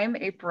 everyone. I'm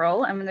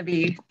April. I'm going to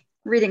be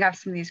reading off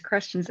some of these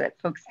questions that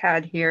folks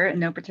had here in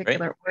no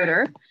particular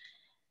order.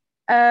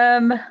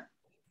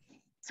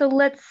 So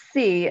let's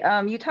see.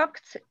 You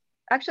talked,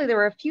 actually, there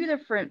were a few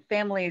different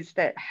families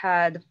that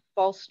had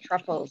false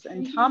truffles,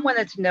 and Tom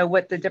wanted to know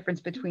what the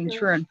difference between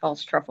true and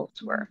false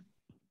truffles were.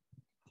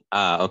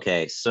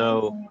 Okay,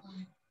 so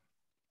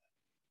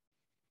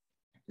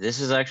this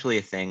is actually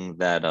a thing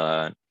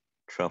that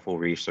truffle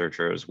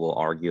researchers will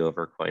argue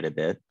over quite a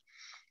bit.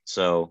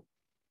 So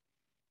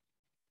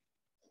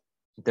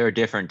there are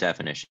different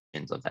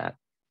definitions of that.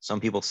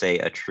 Some people say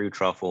a true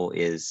truffle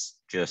is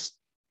just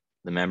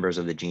the members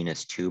of the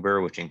genus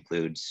tuber, which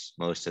includes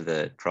most of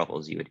the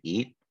truffles you would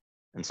eat.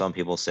 And some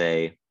people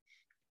say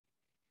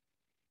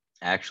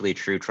actually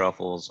true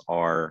truffles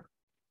are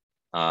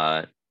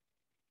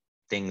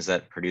things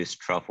that produce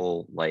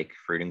truffle-like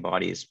fruiting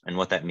bodies. And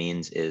what that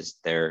means is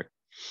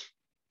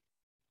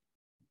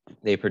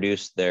they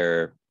produce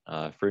their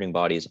fruiting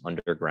bodies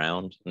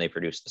underground, and they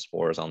produce the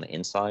spores on the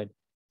inside.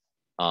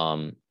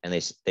 And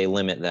they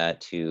limit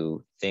that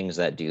to things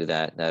that do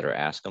that are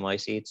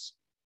ascomycetes.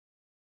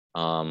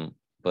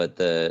 But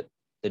the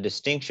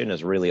distinction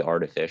is really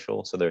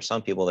artificial. So there's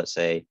some people that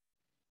say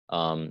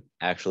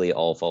actually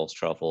all false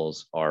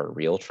truffles are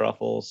real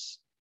truffles.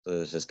 So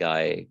there's this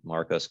guy,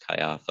 Marcos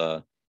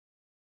Caiafa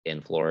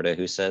in Florida,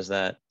 who says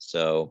that.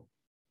 So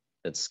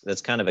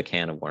that's kind of a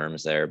can of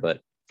worms there.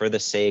 But for the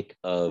sake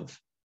of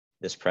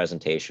this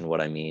presentation, what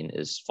I mean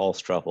is false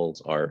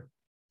truffles are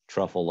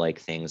truffle-like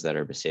things that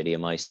are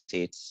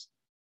basidiomycetes,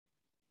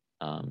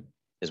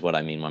 is what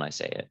I mean when I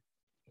say it.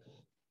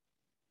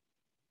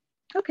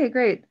 Okay,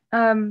 great.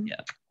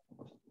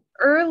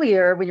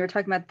 Earlier, when you were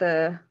talking about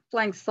the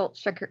flying salt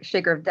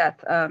shaker of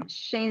death,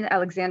 Shane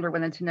Alexander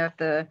wanted to know if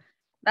the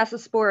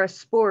Massospora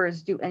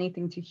spores do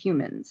anything to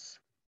humans.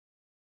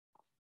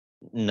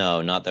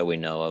 No, not that we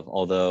know of.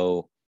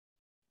 Although,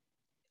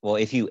 well,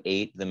 if you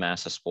ate the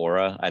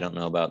Massospora, I don't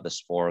know about the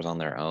spores on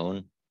their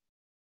own.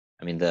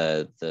 I mean,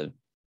 the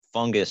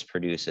fungus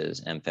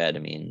produces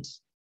amphetamines.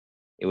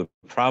 It would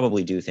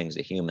probably do things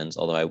to humans,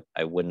 although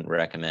I wouldn't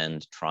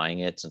recommend trying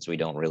it since we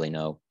don't really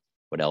know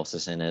what else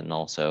is in it. And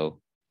also,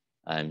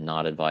 I'm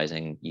not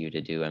advising you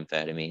to do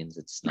amphetamines.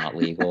 It's not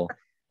legal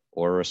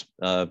or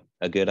a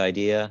good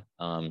idea.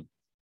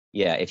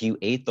 Yeah, if you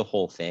ate the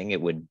whole thing,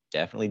 it would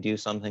definitely do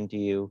something to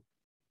you.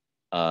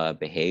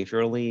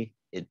 Behaviorally,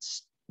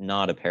 it's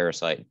not a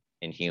parasite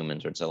in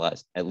humans, or it's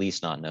at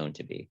least not known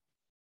to be.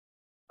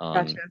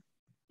 Gotcha.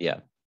 Yeah.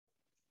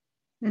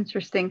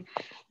 Interesting.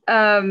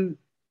 And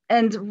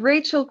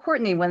Rachel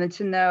Courtney wanted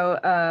to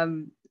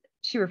know,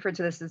 she referred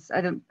to this as,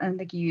 I don't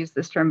think you used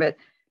this term, but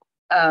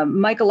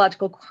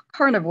mycological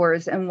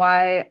carnivores, and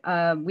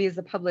why we as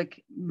the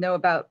public know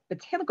about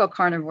botanical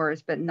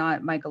carnivores, but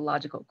not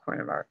mycological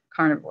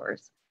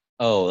carnivores.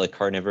 Oh, like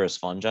carnivorous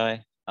fungi?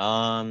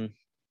 I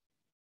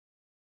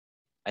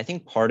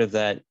think part of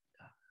that,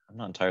 I'm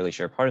not entirely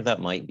sure. Part of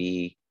that might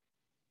be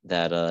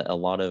that a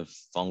lot of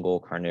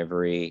fungal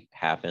carnivory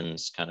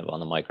happens kind of on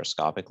the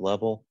microscopic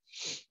level.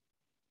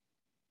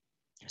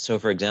 So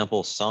for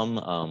example,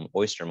 some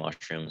oyster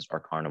mushrooms are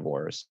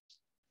carnivores,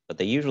 but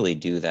they usually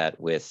do that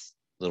with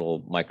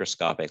little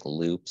microscopic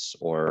loops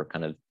or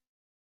kind of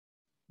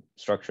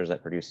structures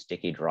that produce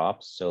sticky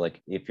drops. So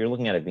like if you're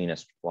looking at a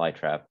Venus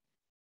flytrap,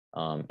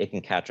 it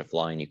can catch a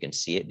fly and you can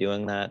see it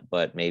doing that,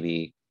 but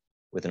maybe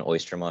with an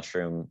oyster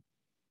mushroom,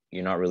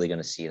 you're not really going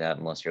to see that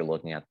unless you're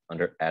looking at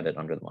it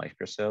under the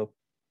microscope.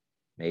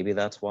 Maybe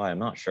that's why. I'm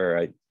not sure.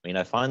 I mean,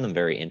 I find them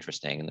very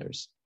interesting, and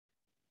there's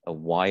a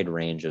wide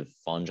range of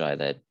fungi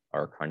that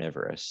are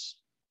carnivorous.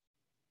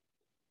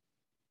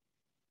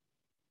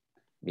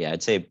 Yeah,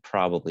 I'd say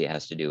probably it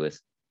has to do with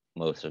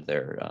most of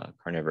their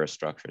carnivorous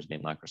structures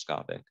being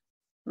microscopic.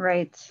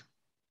 Right.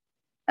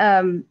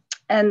 And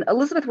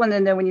Elizabeth wanted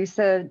to know,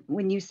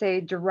 when you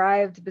say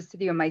derived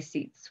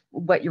basidiomycetes,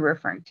 what you're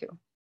referring to.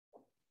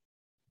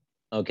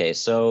 Okay,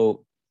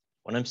 so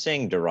when I'm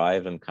saying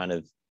derived, I'm kind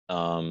of,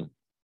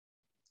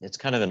 it's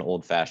kind of an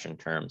old-fashioned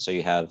term. So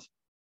you have,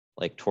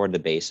 like, toward the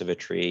base of a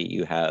tree,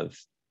 you have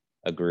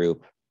a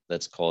group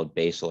that's called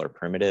basal or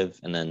primitive,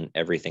 and then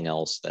everything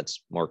else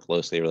that's more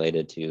closely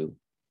related to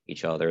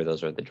each other,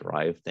 those are the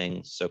derived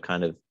things. So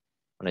kind of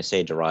when I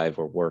say derived,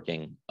 we're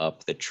working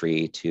up the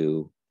tree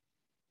to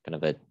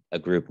kind of a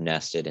group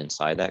nested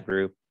inside that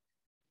group.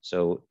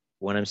 So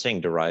when I'm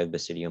saying derived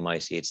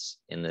basidiomycetes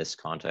in this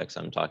context,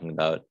 I'm talking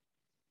about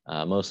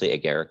mostly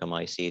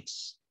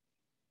agaricomycetes,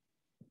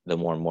 the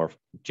more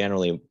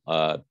generally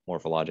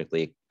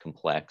morphologically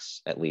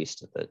complex, at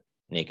least at the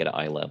naked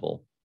eye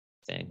level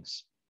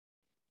things.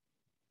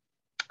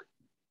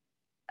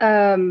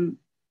 And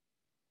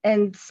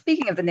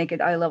speaking of the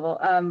naked eye level,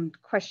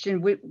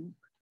 question,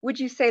 would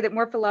you say that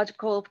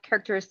morphological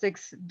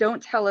characteristics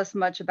don't tell us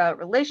much about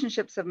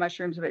relationships of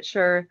mushrooms, but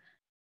sure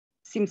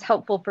seems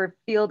helpful for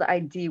field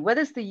ID? What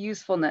is the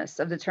usefulness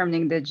of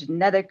determining the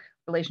genetic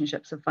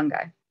relationships of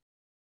fungi?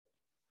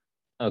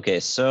 Okay,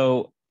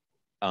 so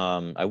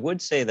I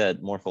would say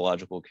that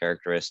morphological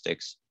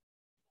characteristics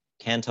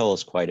can tell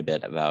us quite a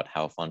bit about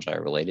how fungi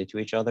are related to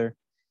each other,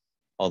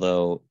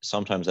 although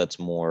sometimes that's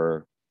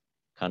more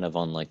kind of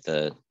on like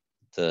the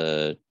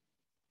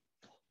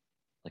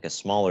like a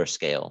smaller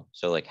scale.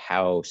 So like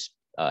how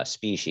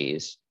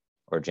species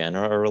or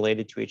genera are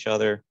related to each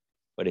other.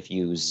 But if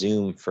you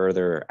zoom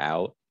further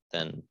out,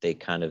 then they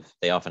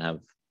often have,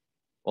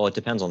 well, it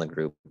depends on the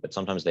group, but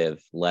sometimes they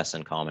have less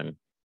in common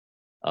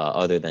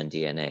other than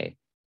DNA.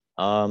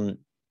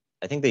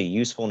 I think the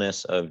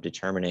usefulness of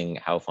determining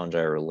how fungi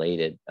are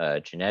related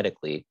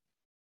genetically,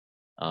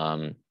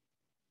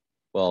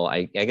 well,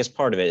 I guess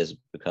part of it is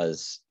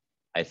because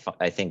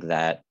I think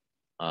that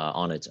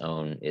on its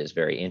own is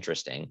very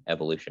interesting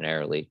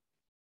evolutionarily.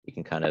 You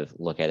can kind of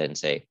look at it and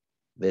say,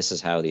 this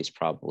is how these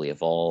probably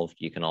evolved.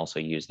 You can also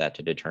use that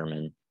to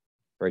determine,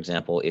 for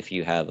example, if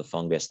you have a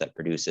fungus that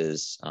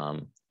produces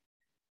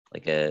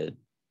like an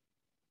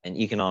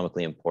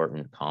economically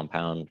important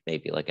compound,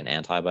 maybe like an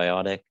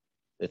antibiotic,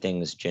 the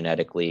things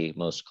genetically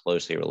most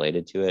closely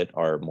related to it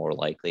are more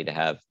likely to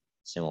have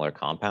similar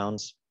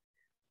compounds.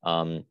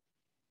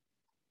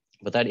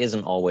 But that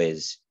isn't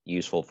always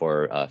useful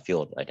for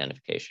field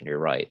identification. You're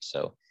right.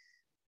 So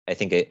I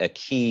think a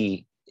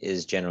key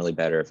is generally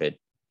better if it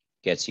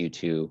gets you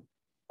to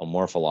a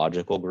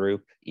morphological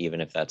group, even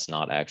if that's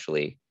not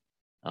actually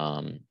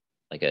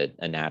like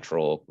a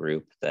natural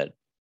group that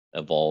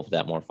evolved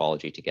that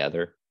morphology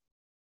together.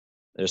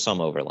 There's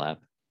some overlap,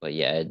 but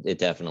yeah, it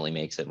definitely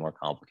makes it more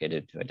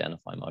complicated to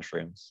identify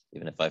mushrooms,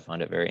 even if I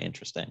find it very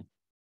interesting.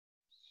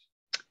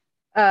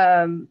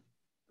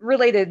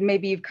 Related,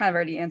 maybe you've kind of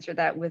already answered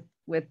that with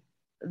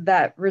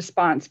that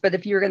response, but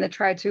if you were going to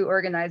try to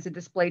organize a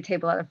display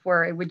table out of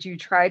 4, would you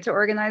try to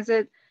organize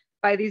it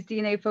by these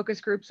DNA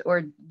focus groups,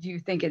 or do you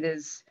think it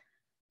is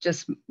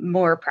just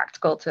more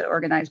practical to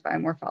organize by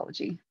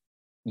morphology?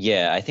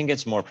 Yeah, I think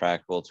it's more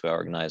practical to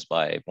organize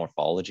by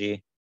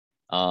morphology.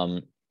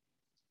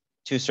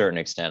 to a certain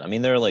extent. I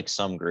mean, there are like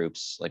some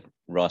groups like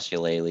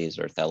Russulales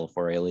or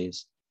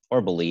Thellophorales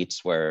or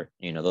Boletes where,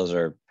 you know, those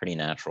are pretty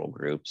natural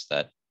groups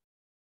that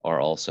are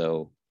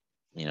also,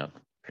 you know,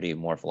 pretty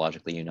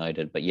morphologically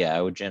united. But yeah,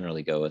 I would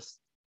generally go with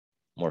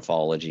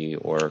morphology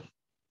or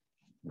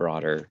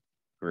broader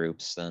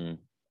groups than,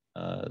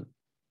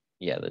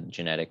 yeah, the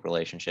genetic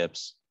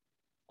relationships.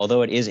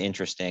 Although it is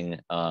interesting,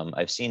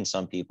 I've seen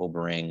some people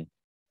bring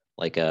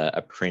like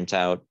a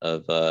printout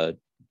of a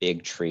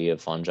big tree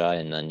of fungi,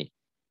 and then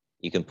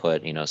you can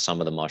put, you know,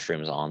 some of the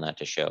mushrooms on that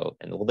to show,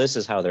 and well, this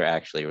is how they're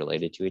actually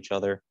related to each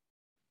other.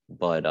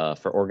 But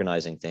for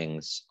organizing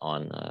things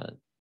on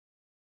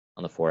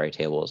the 4A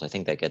tables, I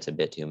think that gets a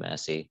bit too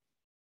messy.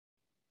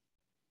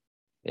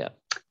 Yeah.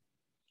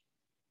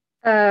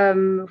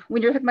 When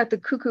you're talking about the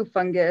cuckoo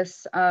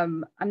fungus,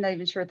 I'm not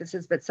even sure what this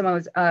is, but someone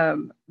was,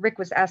 Rick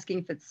was asking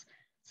if it's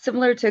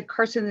similar to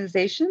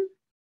carcinization.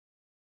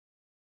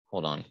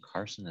 Hold on,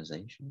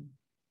 carcinization?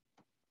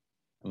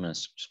 I'm gonna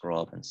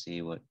scroll up and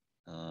see what,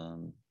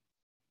 I'm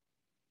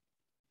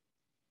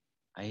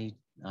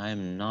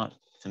not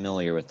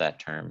familiar with that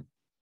term.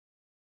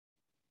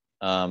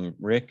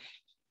 Rick,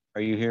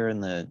 are you here in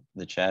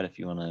the chat if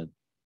you wanna, I don't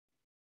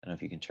know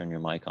if you can turn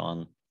your mic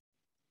on.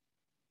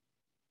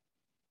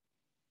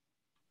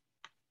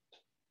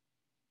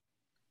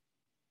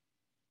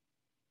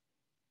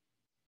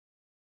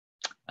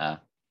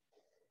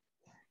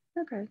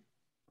 Okay.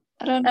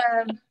 I don't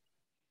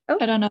Oh.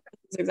 I don't know if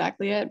this is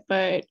exactly it,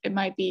 but it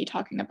might be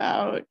talking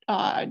about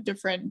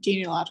different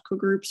genealogical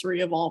groups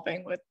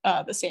re-evolving with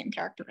the same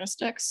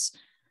characteristics.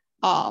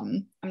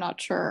 I'm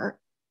not sure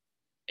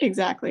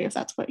exactly if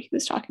that's what he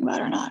was talking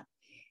about or not.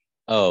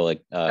 Oh,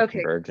 like Okay.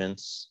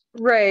 convergence.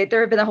 Right. There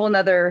had been a whole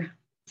nother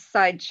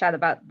side chat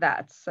about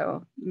that.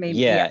 So maybe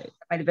Yeah, that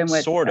might have been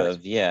what sort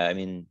of. Yeah, I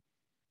mean,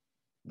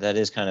 that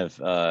is kind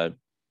of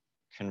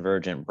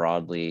convergent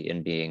broadly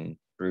in being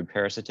brood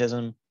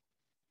parasitism.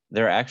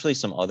 There are actually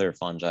some other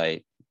fungi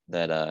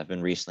that have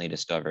been recently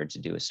discovered to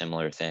do a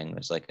similar thing.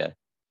 There's like a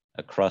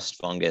crust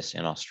fungus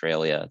in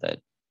Australia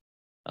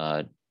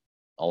that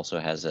also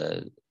has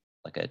a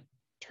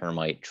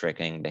termite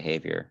tricking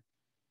behavior.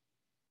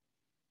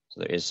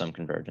 So there is some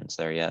convergence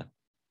there, yeah,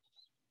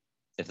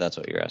 if that's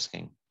what you're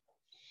asking.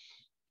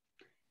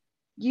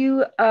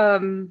 You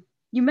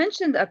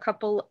mentioned a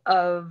couple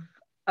of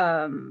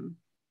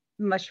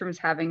mushrooms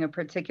having a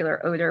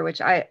particular odor,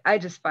 which I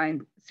just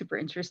find super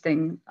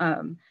interesting.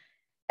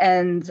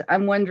 And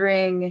I'm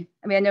wondering,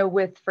 I mean, I know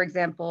with, for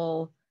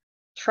example,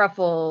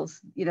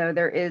 truffles, you know,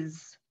 there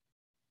is,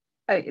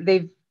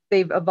 they've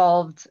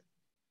evolved,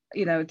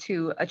 you know,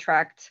 to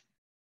attract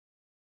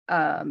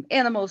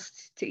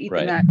animals to eat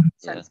them, that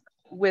sense.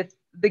 With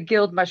the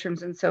guild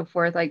mushrooms and so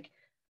forth, like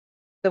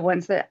the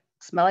ones that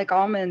smell like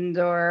almond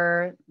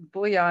or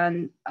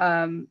bouillon,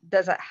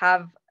 does it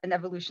have an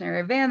evolutionary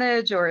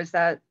advantage, or is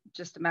that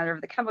just a matter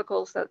of the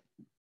chemicals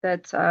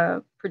that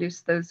produce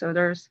those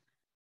odors?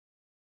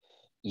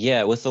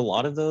 Yeah, with a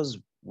lot of those,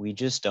 we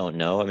just don't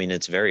know. I mean,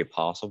 it's very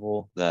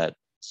possible that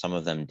some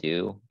of them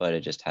do, but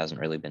it just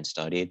hasn't really been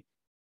studied.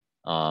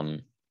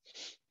 So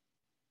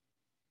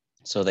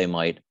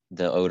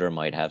the odor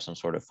might have some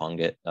sort of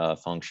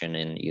function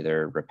in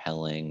either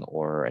repelling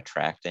or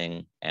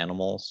attracting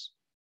animals.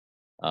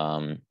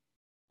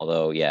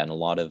 Although, yeah, in a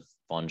lot of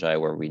fungi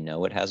where we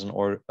know it has an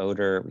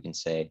odor, we can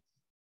say,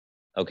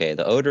 okay,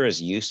 the odor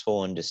is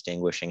useful in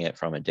distinguishing it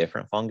from a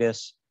different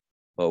fungus,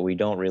 but we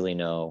don't really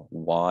know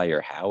why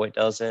or how it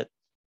does it.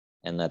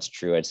 And that's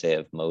true, I'd say,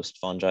 of most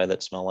fungi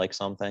that smell like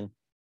something.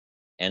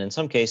 And in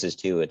some cases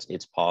too,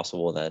 it's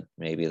possible that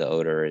maybe the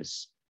odor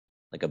is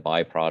like a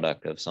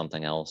byproduct of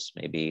something else,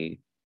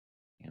 maybe,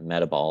 you know,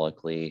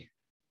 metabolically.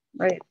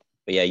 Right.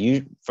 But yeah,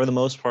 for the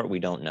most part, we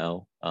don't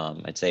know.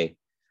 I'd say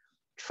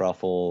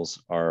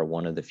truffles are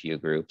one of the few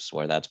groups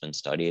where that's been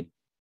studied.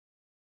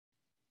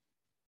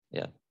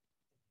 Yeah.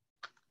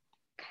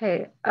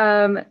 Okay.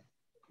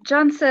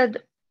 John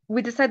said,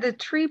 we decided the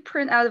tree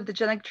print out of the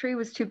genetic tree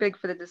was too big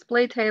for the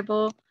display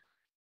table.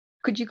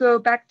 Could you go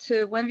back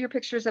to one of your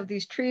pictures of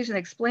these trees and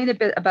explain a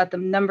bit about the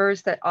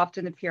numbers that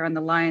often appear on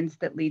the lines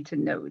that lead to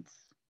nodes?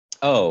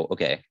 Oh,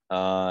 okay.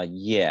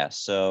 Yeah,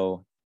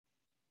 so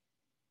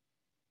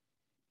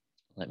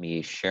let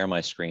me share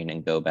my screen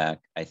and go back.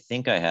 I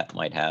think I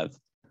might have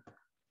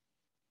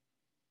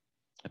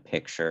a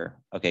picture.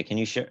 Okay, can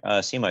you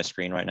see my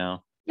screen right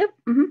now? Yep.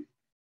 Mm-hmm.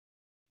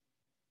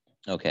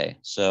 Okay,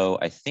 so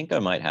I think I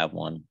might have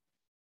one.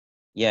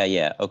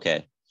 Yeah,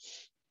 okay.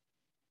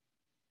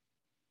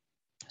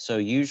 So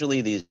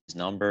usually these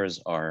numbers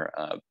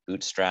are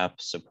bootstrap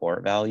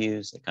support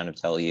values that kind of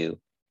tell you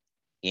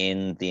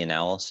in the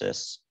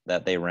analysis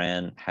that they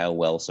ran how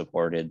well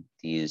supported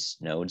these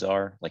nodes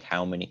are, like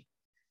how many.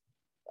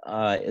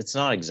 It's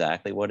not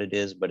exactly what it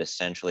is, but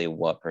essentially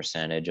what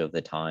percentage of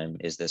the time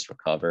is this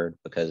recovered,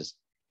 because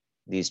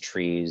these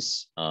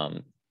trees,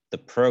 the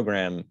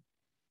program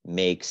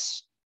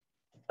makes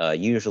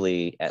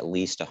usually at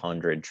least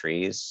 100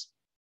 trees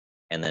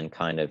and then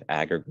kind of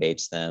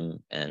aggregates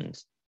them and,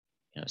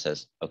 you know,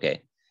 says,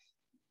 okay,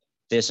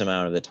 this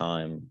amount of the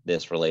time,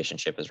 this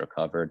relationship is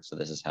recovered. So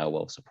this is how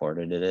well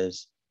supported it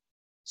is.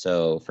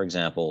 So for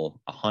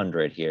example,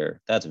 100 here,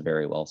 that's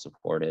very well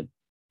supported.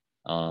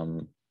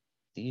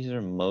 These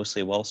are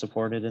mostly well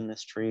supported in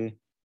this tree.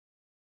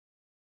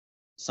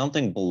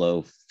 Something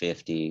below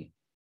 50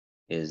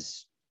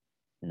 is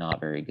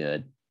not very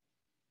good.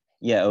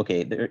 Yeah,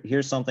 okay,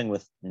 here's something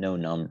with no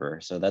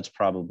number. So that's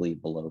probably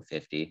below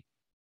 50.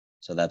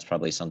 So that's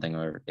probably something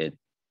where it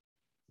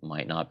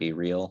might not be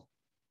real.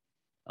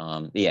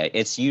 Yeah,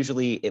 it's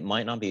usually, it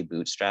might not be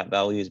bootstrap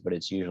values, but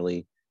it's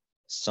usually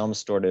some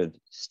sort of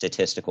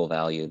statistical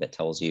value that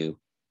tells you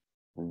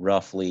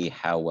roughly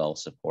how well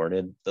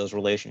supported those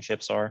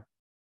relationships are.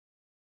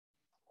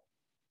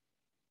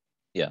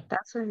 Yeah.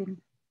 Fascinating.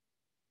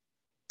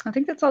 I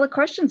think that's all the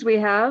questions we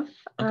have.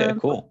 Okay,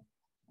 cool.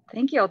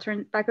 Thank you. I'll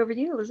turn it back over to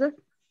you, Elizabeth.